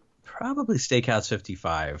 Probably Steakhouse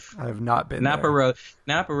 55. I have not been Napa there. Rose.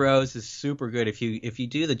 Napa Rose is super good. If you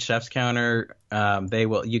do the chef's counter,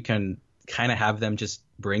 you can kind of have them just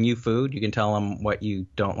bring you food. You can tell them what you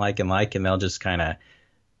don't like, and they'll just kind of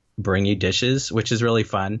bring you dishes, which is really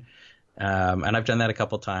fun. And I've done that a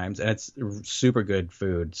couple times, and it's super good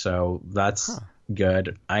food. So that's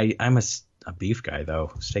good. I'm a beef guy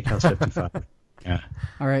though. Steakhouse 55. Yeah.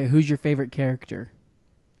 All right. Who's your favorite character?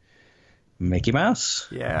 Mickey Mouse.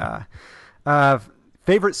 Yeah.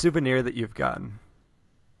 Favorite souvenir that you've gotten?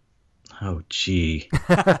 Oh, gee.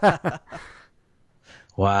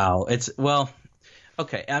 Wow.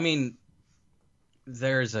 Okay. I mean,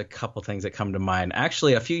 there's a couple things that come to mind.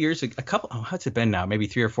 Actually, a few years ago, how's it been now? Maybe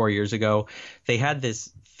 3 or 4 years ago, they had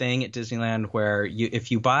this thing at Disneyland where if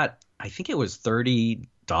you bought, I think it was $30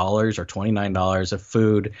 or $29 of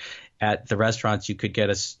food at the restaurants, you could get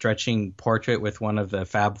a stretching portrait with one of the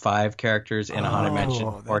Fab Five characters in a Haunted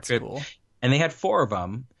Mansion portrait. Cool. And they had 4 of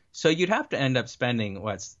them. So you'd have to end up spending,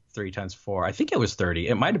 3 times 4? I think it was 30.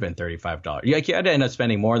 It might have been $35. You had to end up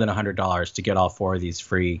spending more than $100 to get all 4 of these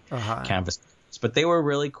free canvas. But they were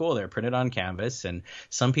really cool. They're printed on canvas, and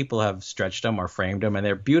some people have stretched them or framed them, and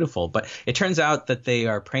they're beautiful. But it turns out that they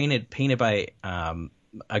are painted by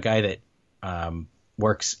a guy that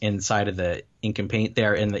works inside of the ink and paint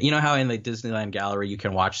there. How in the Disneyland gallery you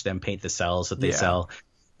can watch them paint the cells that they sell.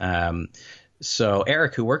 So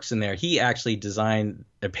Eric, who works in there, he actually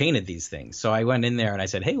painted these things. So I went in there and I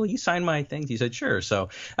said, "Hey, will you sign my things?" He said, "Sure." So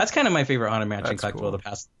that's kind of my favorite Haunted Mansion collectible of the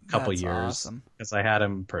past couple years, because I had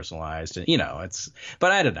them personalized. And,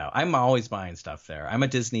 but I don't know. I'm always buying stuff there. I'm a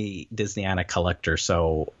Disneyana collector.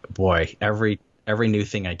 So boy, every new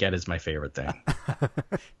thing I get is my favorite thing.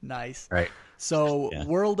 Nice. Right. So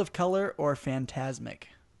World of Color or Fantasmic?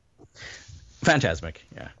 Fantasmic.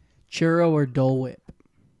 Yeah. Churro or Dole Whip?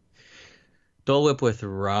 Dole Whip with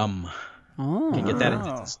rum. Oh. You can get that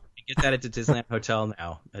at the Disneyland Hotel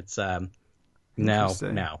now. It's now.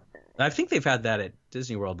 I think they've had that at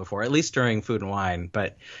Disney World before, at least during Food and Wine.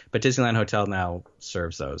 But Disneyland Hotel now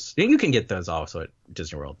serves those. You can get those also at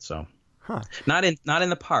Disney World. So not in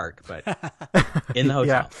the park, but in the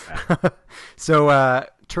hotel. Yeah. So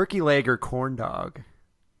turkey leg or corn dog?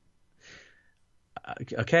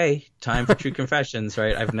 Okay, time for true confessions,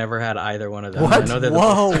 right? I've never had either one of them. What? I know they're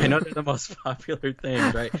the most popular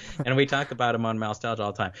things, right? And we talk about them on Mousetalgia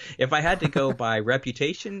all the time. If I had to go by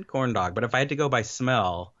reputation, corn dog. But if I had to go by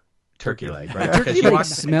smell, turkey leg, right? Turkey legs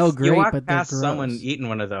smell great, you walk but past they're gross. someone eating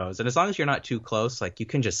one of those, and as long as you're not too close, you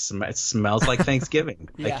can just smell. It smells like Thanksgiving.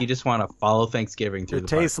 You just want to follow Thanksgiving through the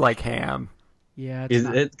park. It tastes like ham. Yeah,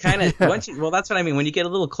 it kind of that's what I mean. When you get a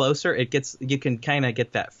little closer, you can kind of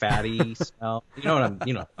get that fatty smell. You know what I'm.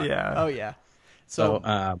 Yeah. Oh yeah.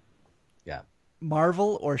 So yeah.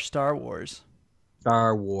 Marvel or Star Wars?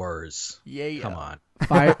 Star Wars. Yeah. Come on.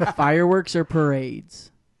 Fireworks or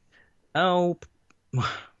parades? Oh.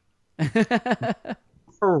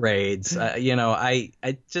 Parades. I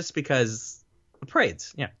just because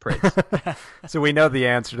parades. Yeah, parades. So we know the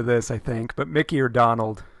answer to this, I think. But Mickey or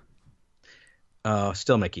Donald? Oh,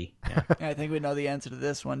 still Mickey. Yeah. I think we know the answer to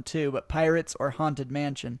this one too, but Pirates or Haunted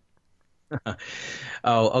Mansion?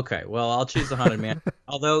 Oh, okay. Well, I'll choose the Haunted Mansion.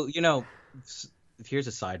 Although, here's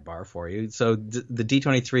a sidebar for you. So the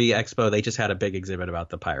D23 Expo, they just had a big exhibit about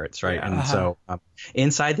the Pirates, right? Yeah. And so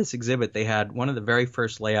inside this exhibit, they had one of the very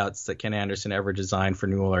first layouts that Ken Anderson ever designed for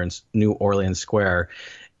New Orleans Square.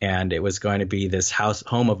 And it was going to be this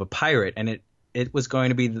home of a pirate. And it was going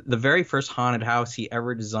to be the very first haunted house he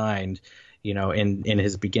ever designed. In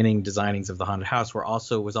his beginning designings of the haunted house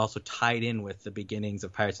was also tied in with the beginnings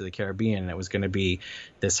of Pirates of the Caribbean. And it was going to be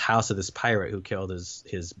this house of this pirate who killed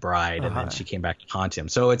his bride, and then she came back to haunt him.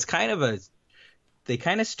 So it's they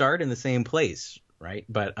kind of start in the same place, right?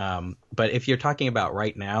 But if you're talking about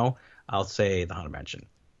right now, I'll say the Haunted Mansion.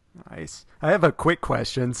 Nice. I have a quick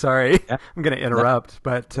question. Sorry, Yeah. I'm going to interrupt,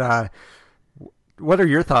 but what are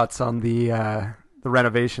your thoughts on the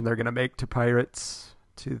renovation they're going to make to Pirates,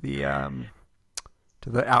 to the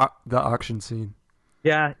auction scene?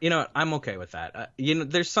 Yeah, I'm okay with that.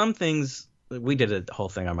 There's some things. We did a whole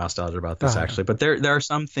thing on Mousetalgia about this actually, but there are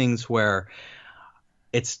some things where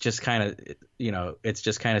it's just kind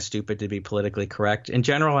of stupid to be politically correct. In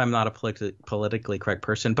general, I'm not a politically correct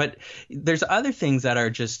person, but there's other things that are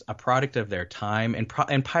just a product of their time.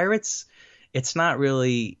 And Pirates, it's not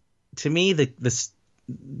really, to me,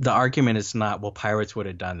 the argument is not, well, pirates would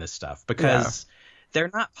have done this stuff, because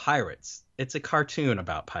they're not pirates. It's a cartoon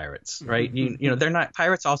about pirates, right? Mm-hmm. They're not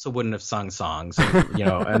pirates. Also wouldn't have sung songs,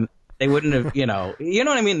 and they wouldn't have, you know what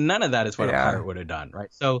I mean? None of that is what a pirate would have done,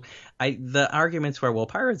 right? So the arguments were, well,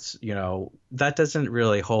 pirates, that doesn't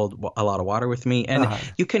really hold a lot of water with me. And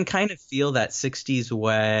you can kind of feel that 60s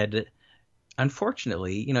wed.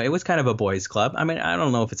 Unfortunately, it was kind of a boys' club. I mean, I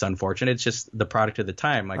don't know if it's unfortunate. It's just the product of the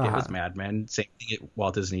time. Like it was Mad Men, same thing at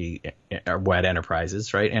Walt Disney Wed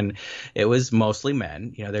Enterprises, right? And it was mostly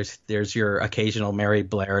men. There's your occasional Mary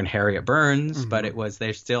Blair and Harriet Burns, but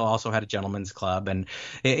they still also had a gentleman's club, and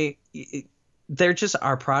they're just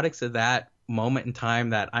our products of that moment in time.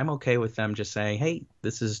 That I'm okay with them just saying, hey,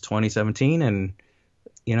 this is 2017, and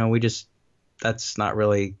that's not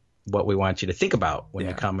really what we want you to think about when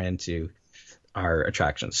you come into our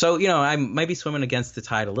attractions. So, I might be swimming against the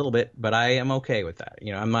tide a little bit, but I am okay with that.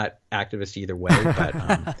 I'm not activist either way,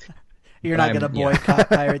 but you're not going to boycott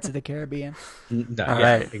Pirates of the Caribbean. No,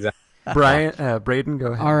 right. Exactly. Braden,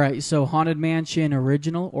 go ahead. All right, so Haunted Mansion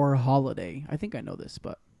original or holiday? I think I know this,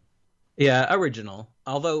 but yeah, original.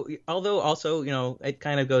 Although also, it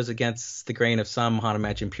kind of goes against the grain of some Haunted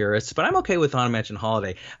Mansion purists, but I'm okay with Haunted Mansion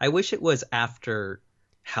holiday. I wish it was after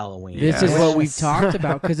Halloween. This is what we've talked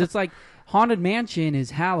about, because it's like Haunted Mansion is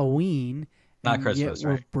Halloween, not and Christmas, yet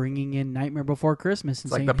we're bringing in Nightmare Before Christmas. And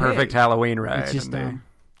it's like saying, the perfect Halloween ride. It's just and they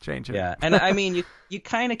change it. Yeah, and I mean, you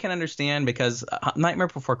kind of can understand, because Nightmare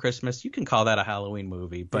Before Christmas, you can call that a Halloween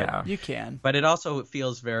movie, but you can. But it also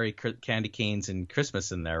feels very candy canes and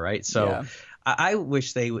Christmas in there, right? So I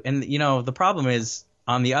wish they. And the problem is,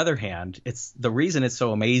 on the other hand, the reason it's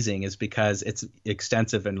so amazing is because it's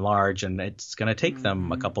extensive and large, and it's going to take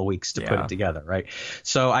them a couple weeks to put it together, right?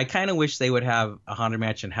 So I kind of wish they would have a Haunted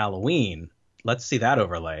Mansion Halloween. Let's see that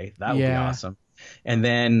overlay. That would be awesome. And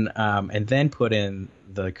then put in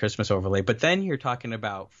the Christmas overlay. But then you're talking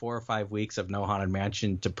about 4 or 5 weeks of no Haunted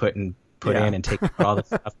Mansion to put in and take all the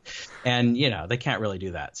stuff. And they can't really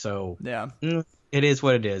do that. So it is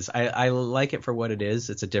what it is. I like it for what it is.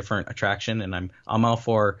 It's a different attraction, and I'm all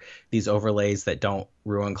for these overlays that don't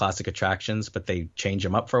ruin classic attractions, but they change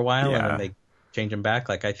them up for a while and then they change them back.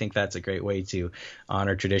 Like, I think that's a great way to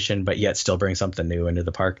honor tradition, but yet still bring something new into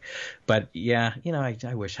the park. But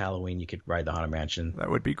I wish Halloween you could ride the Haunted Mansion. That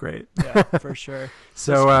would be great. Yeah, for sure.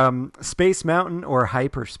 So, Space Mountain or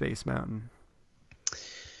Hyperspace Mountain?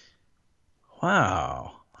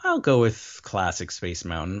 Wow. I'll go with classic Space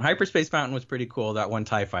Mountain. Hyperspace Mountain was pretty cool. That one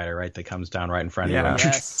TIE fighter, right, that comes down right in front of you.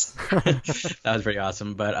 Yes. That was pretty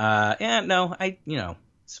awesome. But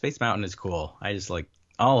Space Mountain is cool. I just like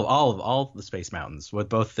all the Space Mountains, with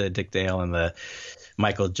both the Dick Dale and the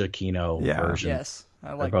Michael Giacchino version. Yes,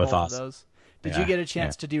 I like both both awesome. of those. Did you get a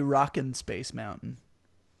chance to do Rockin' Space Mountain?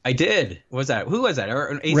 I did. Who was that?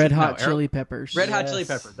 Red Hot Chili Peppers. Red Hot Chili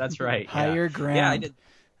Peppers. That's right. Higher Ground. Yeah, I did.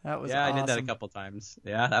 That was I awesome. did that a couple times.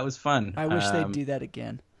 Yeah, that was fun. I wish they'd do that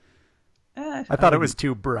again. I thought it was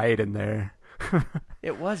too bright in there.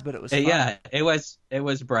 It was, but it was fun. Yeah, it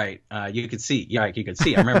was bright. You could see. Yeah, you could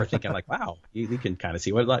see. I remember thinking like, wow, you can kind of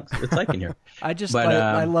see what it's like in here.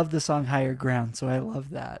 I love the song Higher Ground, so I love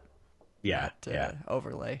that. That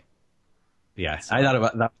overlay. Yeah, so, I thought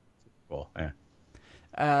about that. Cool. Yeah.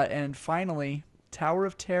 And finally, Tower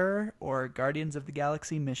of Terror or Guardians of the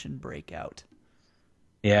Galaxy Mission Breakout?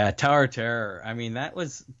 Yeah, Tower of Terror. I mean, that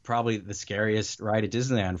was probably the scariest ride at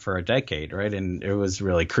Disneyland for a decade, right? And it was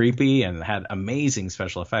really creepy and had amazing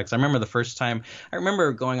special effects. I remember the first time,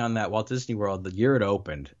 going on that Walt Disney World the year it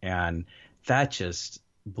opened, and that just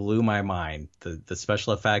blew my mind. The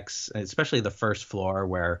special effects, especially the first floor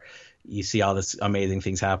where you see all this amazing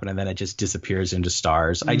things happen, and then it just disappears into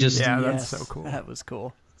stars. That's so cool. That was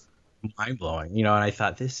cool. Mind blowing, and I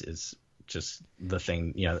thought, this is just the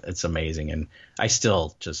thing, it's amazing, and I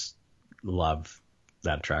still just love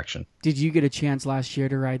that attraction. Did you get a chance last year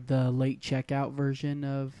to ride the late checkout version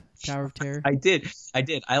of Tower of Terror? I did.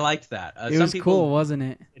 I liked that. It was cool, wasn't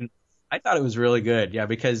it? I thought it was really good. Yeah,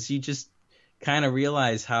 because you just kind of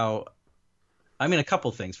realize how I mean, a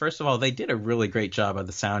couple things. First of all, they did a really great job of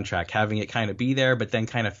the soundtrack, having it kind of be there, but then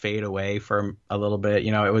kind of fade away for a little bit.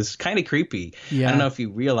 You know, it was kind of creepy. Yeah. I don't know if you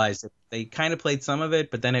realized it. They kind of played some of it,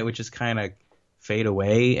 but then it would just kind of fade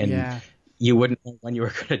away, and you wouldn't know when you were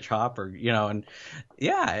going to drop, or and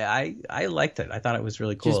I liked it. I thought it was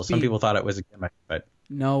really cool. Some people thought it was a gimmick, but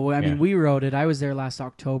no, I mean, we rode it. I was there last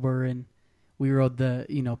October, and we rode the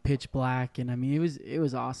Pitch Black, and I mean, it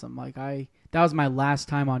was awesome. Like that was my last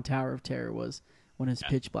time on Tower of Terror, was when it's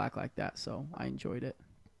pitch black like that. So I enjoyed it.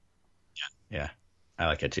 Yeah, I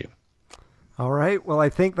like it too. All right. Well, I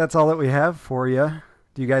think that's all that we have for you.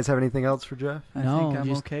 Do you guys have anything else for Jeff? I think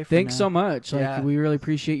I'm okay for thanks now. so much. Like, Yeah. we really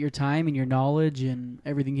appreciate your time and your knowledge and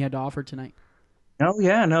everything you had to offer tonight. Oh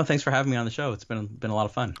yeah, no, thanks for having me on the show. It's been a lot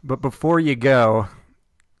of fun. But before you go,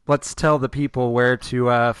 let's tell the people where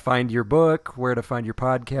to find your book, where to find your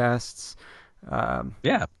podcasts.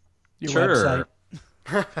 Yeah, Your sure.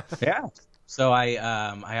 website. Yeah. So I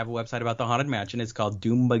have a website about the Haunted Mansion. It's called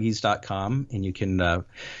doombuggies.com, and you can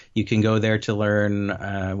go there to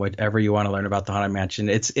learn whatever you want to learn about the Haunted Mansion.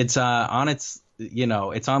 It's on it's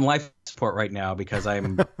on life support right now because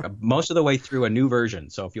I'm most of the way through a new version.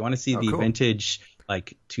 So if you want to see the vintage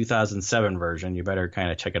like 2007 version, you better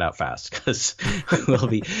kind of check it out fast, because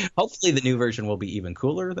hopefully the new version will be even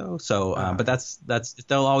cooler though. So but that's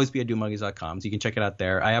there'll always be a doombuggies.com, so you can check it out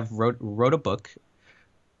there. I have wrote a book.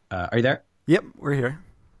 Are you there? Yep, we're here.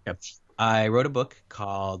 Yep. I wrote a book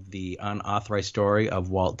called The Unauthorized Story of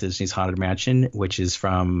Walt Disney's Haunted Mansion, which is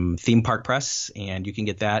from Theme Park Press, and you can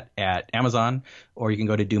get that at Amazon, or you can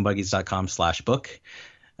go to doombuggies.com/book.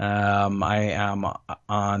 I am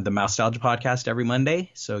on the Mousetalgia podcast every Monday,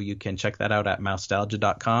 so you can check that out at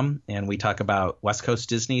mousetalgia.com, and we talk about West Coast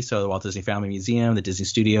Disney, so the Walt Disney Family Museum, the Disney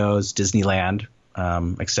Studios, Disneyland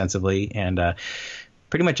extensively, and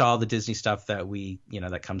pretty much all the Disney stuff that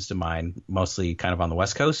that comes to mind, mostly kind of on the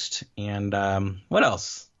West Coast. And what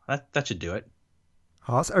else? That should do it.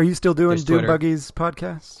 Awesome. Are you still doing There's Doom Twitter. Buggies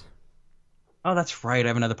podcast? Oh, that's right. I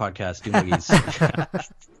have another podcast, Doom Buggies.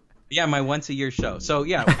 Yeah, my once a year show. So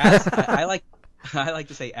yeah, I like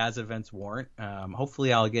to say as events warrant.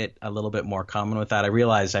 Hopefully I'll get a little bit more common with that. I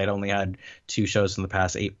realized I'd only had 2 shows in the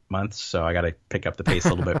past 8 months, so I got to pick up the pace a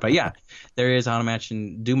little bit. But yeah, there is Haunted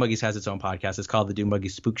Mansion. Doom Buggies has its own podcast. It's called the Doom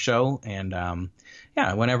Buggies Spook Show. And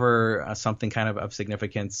whenever something kind of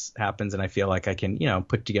significance happens and I feel like I can,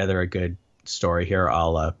 put together a good story here,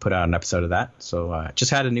 I'll put out an episode of that. So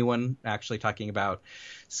just had a new one actually talking about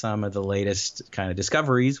some of the latest kind of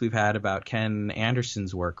discoveries we've had about Ken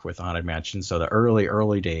Anderson's work with the Haunted Mansion. So the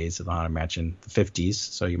early days of the Haunted Mansion, the 50s.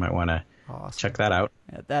 So you might want to check that out.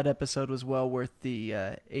 Yeah, that episode was well worth the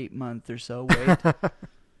 8-month or so wait.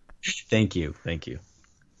 Thank you.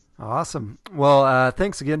 Awesome. Well,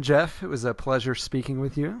 thanks again, Jeff. It was a pleasure speaking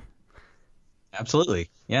with you. Absolutely.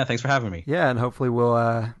 Yeah, thanks for having me. Yeah, and hopefully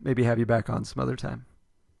we'll maybe have you back on some other time.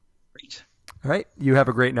 Great. All right. You have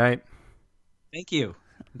a great night. Thank you.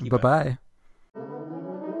 Bye-bye.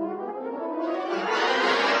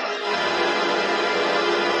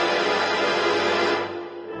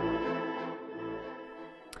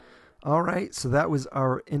 All right, so that was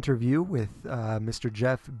our interview with Mr.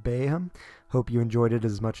 Jeff Baham. Hope you enjoyed it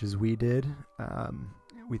as much as we did.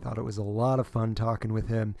 We thought it was a lot of fun talking with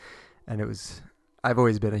him, and I've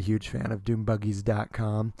always been a huge fan of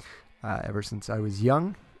doombuggies.com ever since I was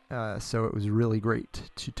young. So it was really great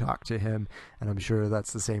to talk to him, and I'm sure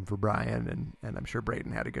that's the same for Brian, and I'm sure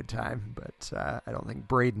Braden had a good time, but I don't think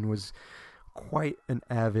Braden was quite an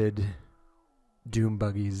avid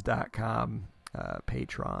doombuggies.com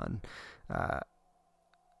patron.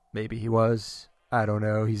 Maybe he was. I don't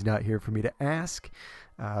know. He's not here for me to ask,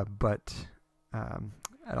 but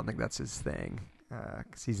I don't think that's his thing,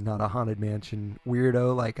 because he's not a Haunted Mansion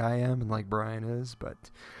weirdo like I am and like Brian is.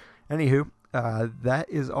 But anywho, that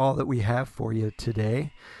is all that we have for you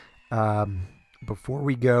today. Before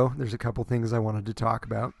we go, there's a couple things I wanted to talk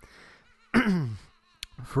about.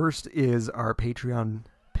 First is our Patreon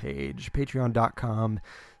page,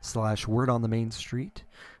 patreon.com/Word on the Main Street.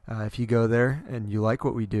 If you go there and you like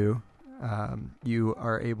what we do, you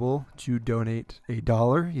are able to donate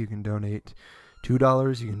 $1. You can donate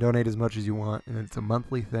 $2. You can donate as much as you want, and it's a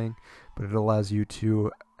monthly thing, but it allows you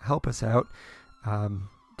to help us out.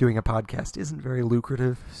 Doing a podcast isn't very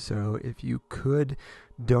lucrative, so if you could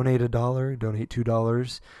donate $1, donate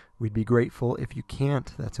 $2, we'd be grateful. If you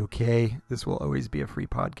can't, that's okay. This will always be a free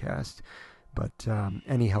podcast, but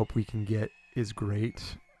any help we can get is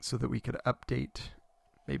great, so that we could update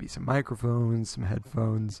maybe some microphones, some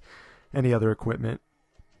headphones, any other equipment.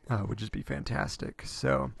 would just be fantastic.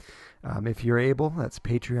 So if you're able, that's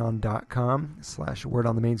patreon.com/Word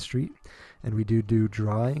on the Main Street. And we do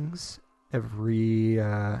drawings every,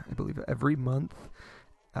 I believe every month.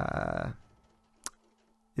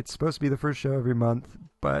 It's supposed to be the first show every month,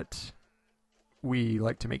 but we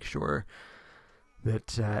like to make sure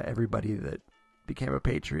that everybody that became a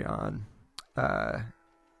Patreon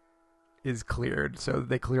is cleared. So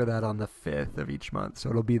they clear that on the 5th of each month. So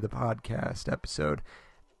it'll be the podcast episode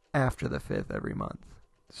after the 5th every month.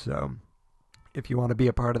 So if you want to be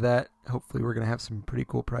a part of that, hopefully we're going to have some pretty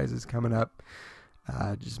cool prizes coming up.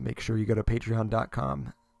 Just make sure you go to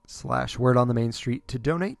patreon.com/Word on the Main Street to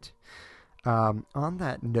donate. On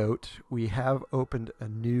that note, we have opened a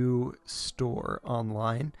new store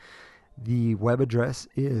online. The web address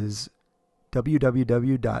is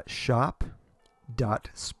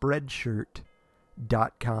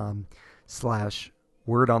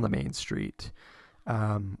www.shop.spreadshirt.com/Word on the Main Street.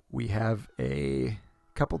 We have a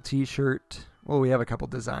couple t-shirt, we have a couple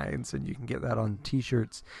designs, and you can get that on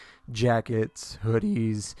t-shirts, jackets,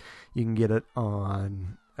 hoodies. You can get it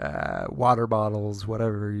on water bottles,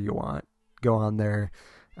 whatever you want. Go on there.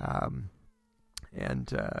 And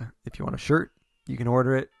if you want a shirt, you can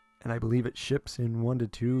order it. And I believe it ships in 1 to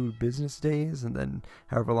 2 business days, and then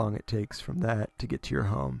however long it takes from that to get to your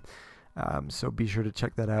home. So be sure to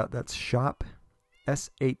check that out. That's shop,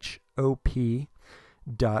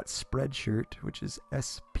 shop.spreadshirt, which is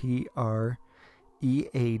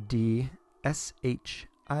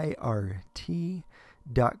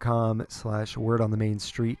SPREADSHIRT.com/Word on the Main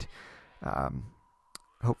Street.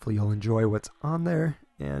 Hopefully you'll enjoy what's on there.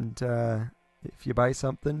 And if you buy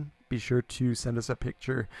something, be sure to send us a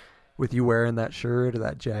picture with you wearing that shirt or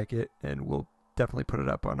that jacket, and we'll definitely put it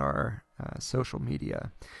up on our social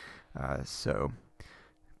media. So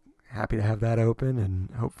happy to have that open, and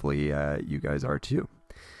hopefully you guys are too.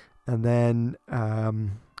 And then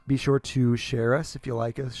be sure to share us if you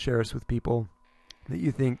like us. Share us with people that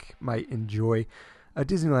you think might enjoy a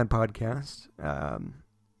Disneyland podcast.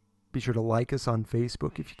 Be sure to like us on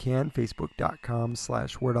Facebook if you can,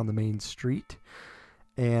 facebook.com/Word on the Main Street.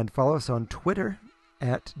 And follow us on Twitter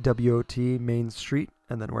at WOT Main Street.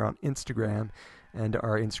 And then we're on Instagram, and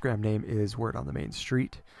our Instagram name is Word on the Main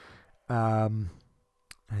Street. I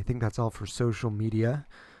think that's all for social media.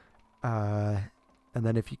 And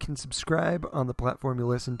then if you can subscribe on the platform you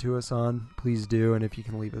listen to us on, please do. And if you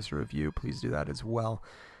can leave us a review, please do that as well.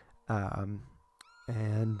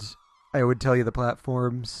 And I would tell you the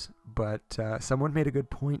platforms, but someone made a good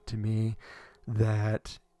point to me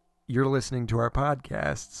that you're listening to our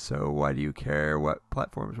podcast, so why do you care what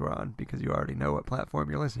platforms we're on? Because you already know what platform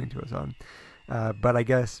you're listening to us on. But I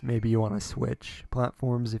guess maybe you want to switch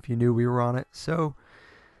platforms if you knew we were on it. So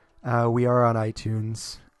we are on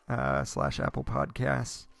iTunes /Apple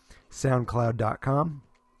Podcasts, SoundCloud.com,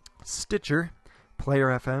 Stitcher, Player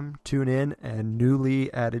FM, TuneIn, and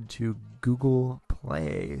newly added to Google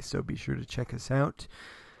Play. So be sure to check us out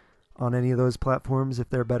on any of those platforms if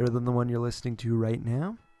they're better than the one you're listening to right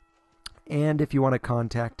now. And if you want to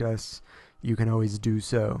contact us, you can always do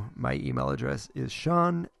so. My email address is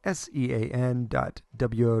Sean,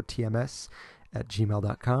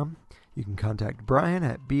 sean.wotms@gmail.com. You can contact Brian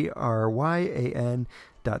at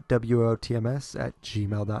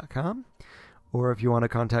bryan.wotms@gmail.com. Or if you want to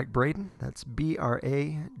contact Braden, that's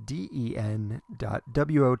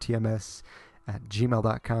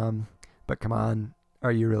braden.wotms@gmail.com. But come on,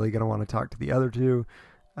 are you really going to want to talk to the other two?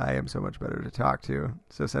 I am so much better to talk to.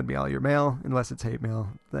 So send me all your mail. Unless it's hate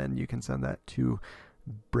mail, then you can send that to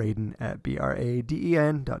Braden at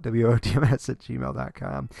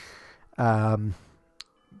braden.wotms@gmail.com.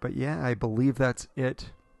 But yeah, I believe that's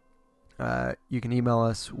it. You can email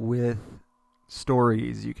us with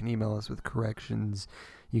stories. You can email us with corrections.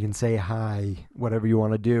 You can say hi, whatever you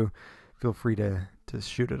want to do. Feel free to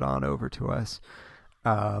shoot it on over to us.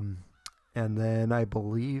 And then I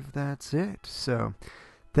believe that's it. So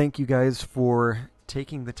thank you guys for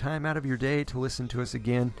taking the time out of your day to listen to us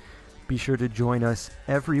again. Be sure to join us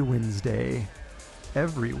every Wednesday,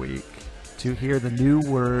 every week, to hear the new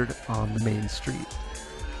word on the Main Street.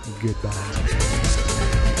 Goodbye.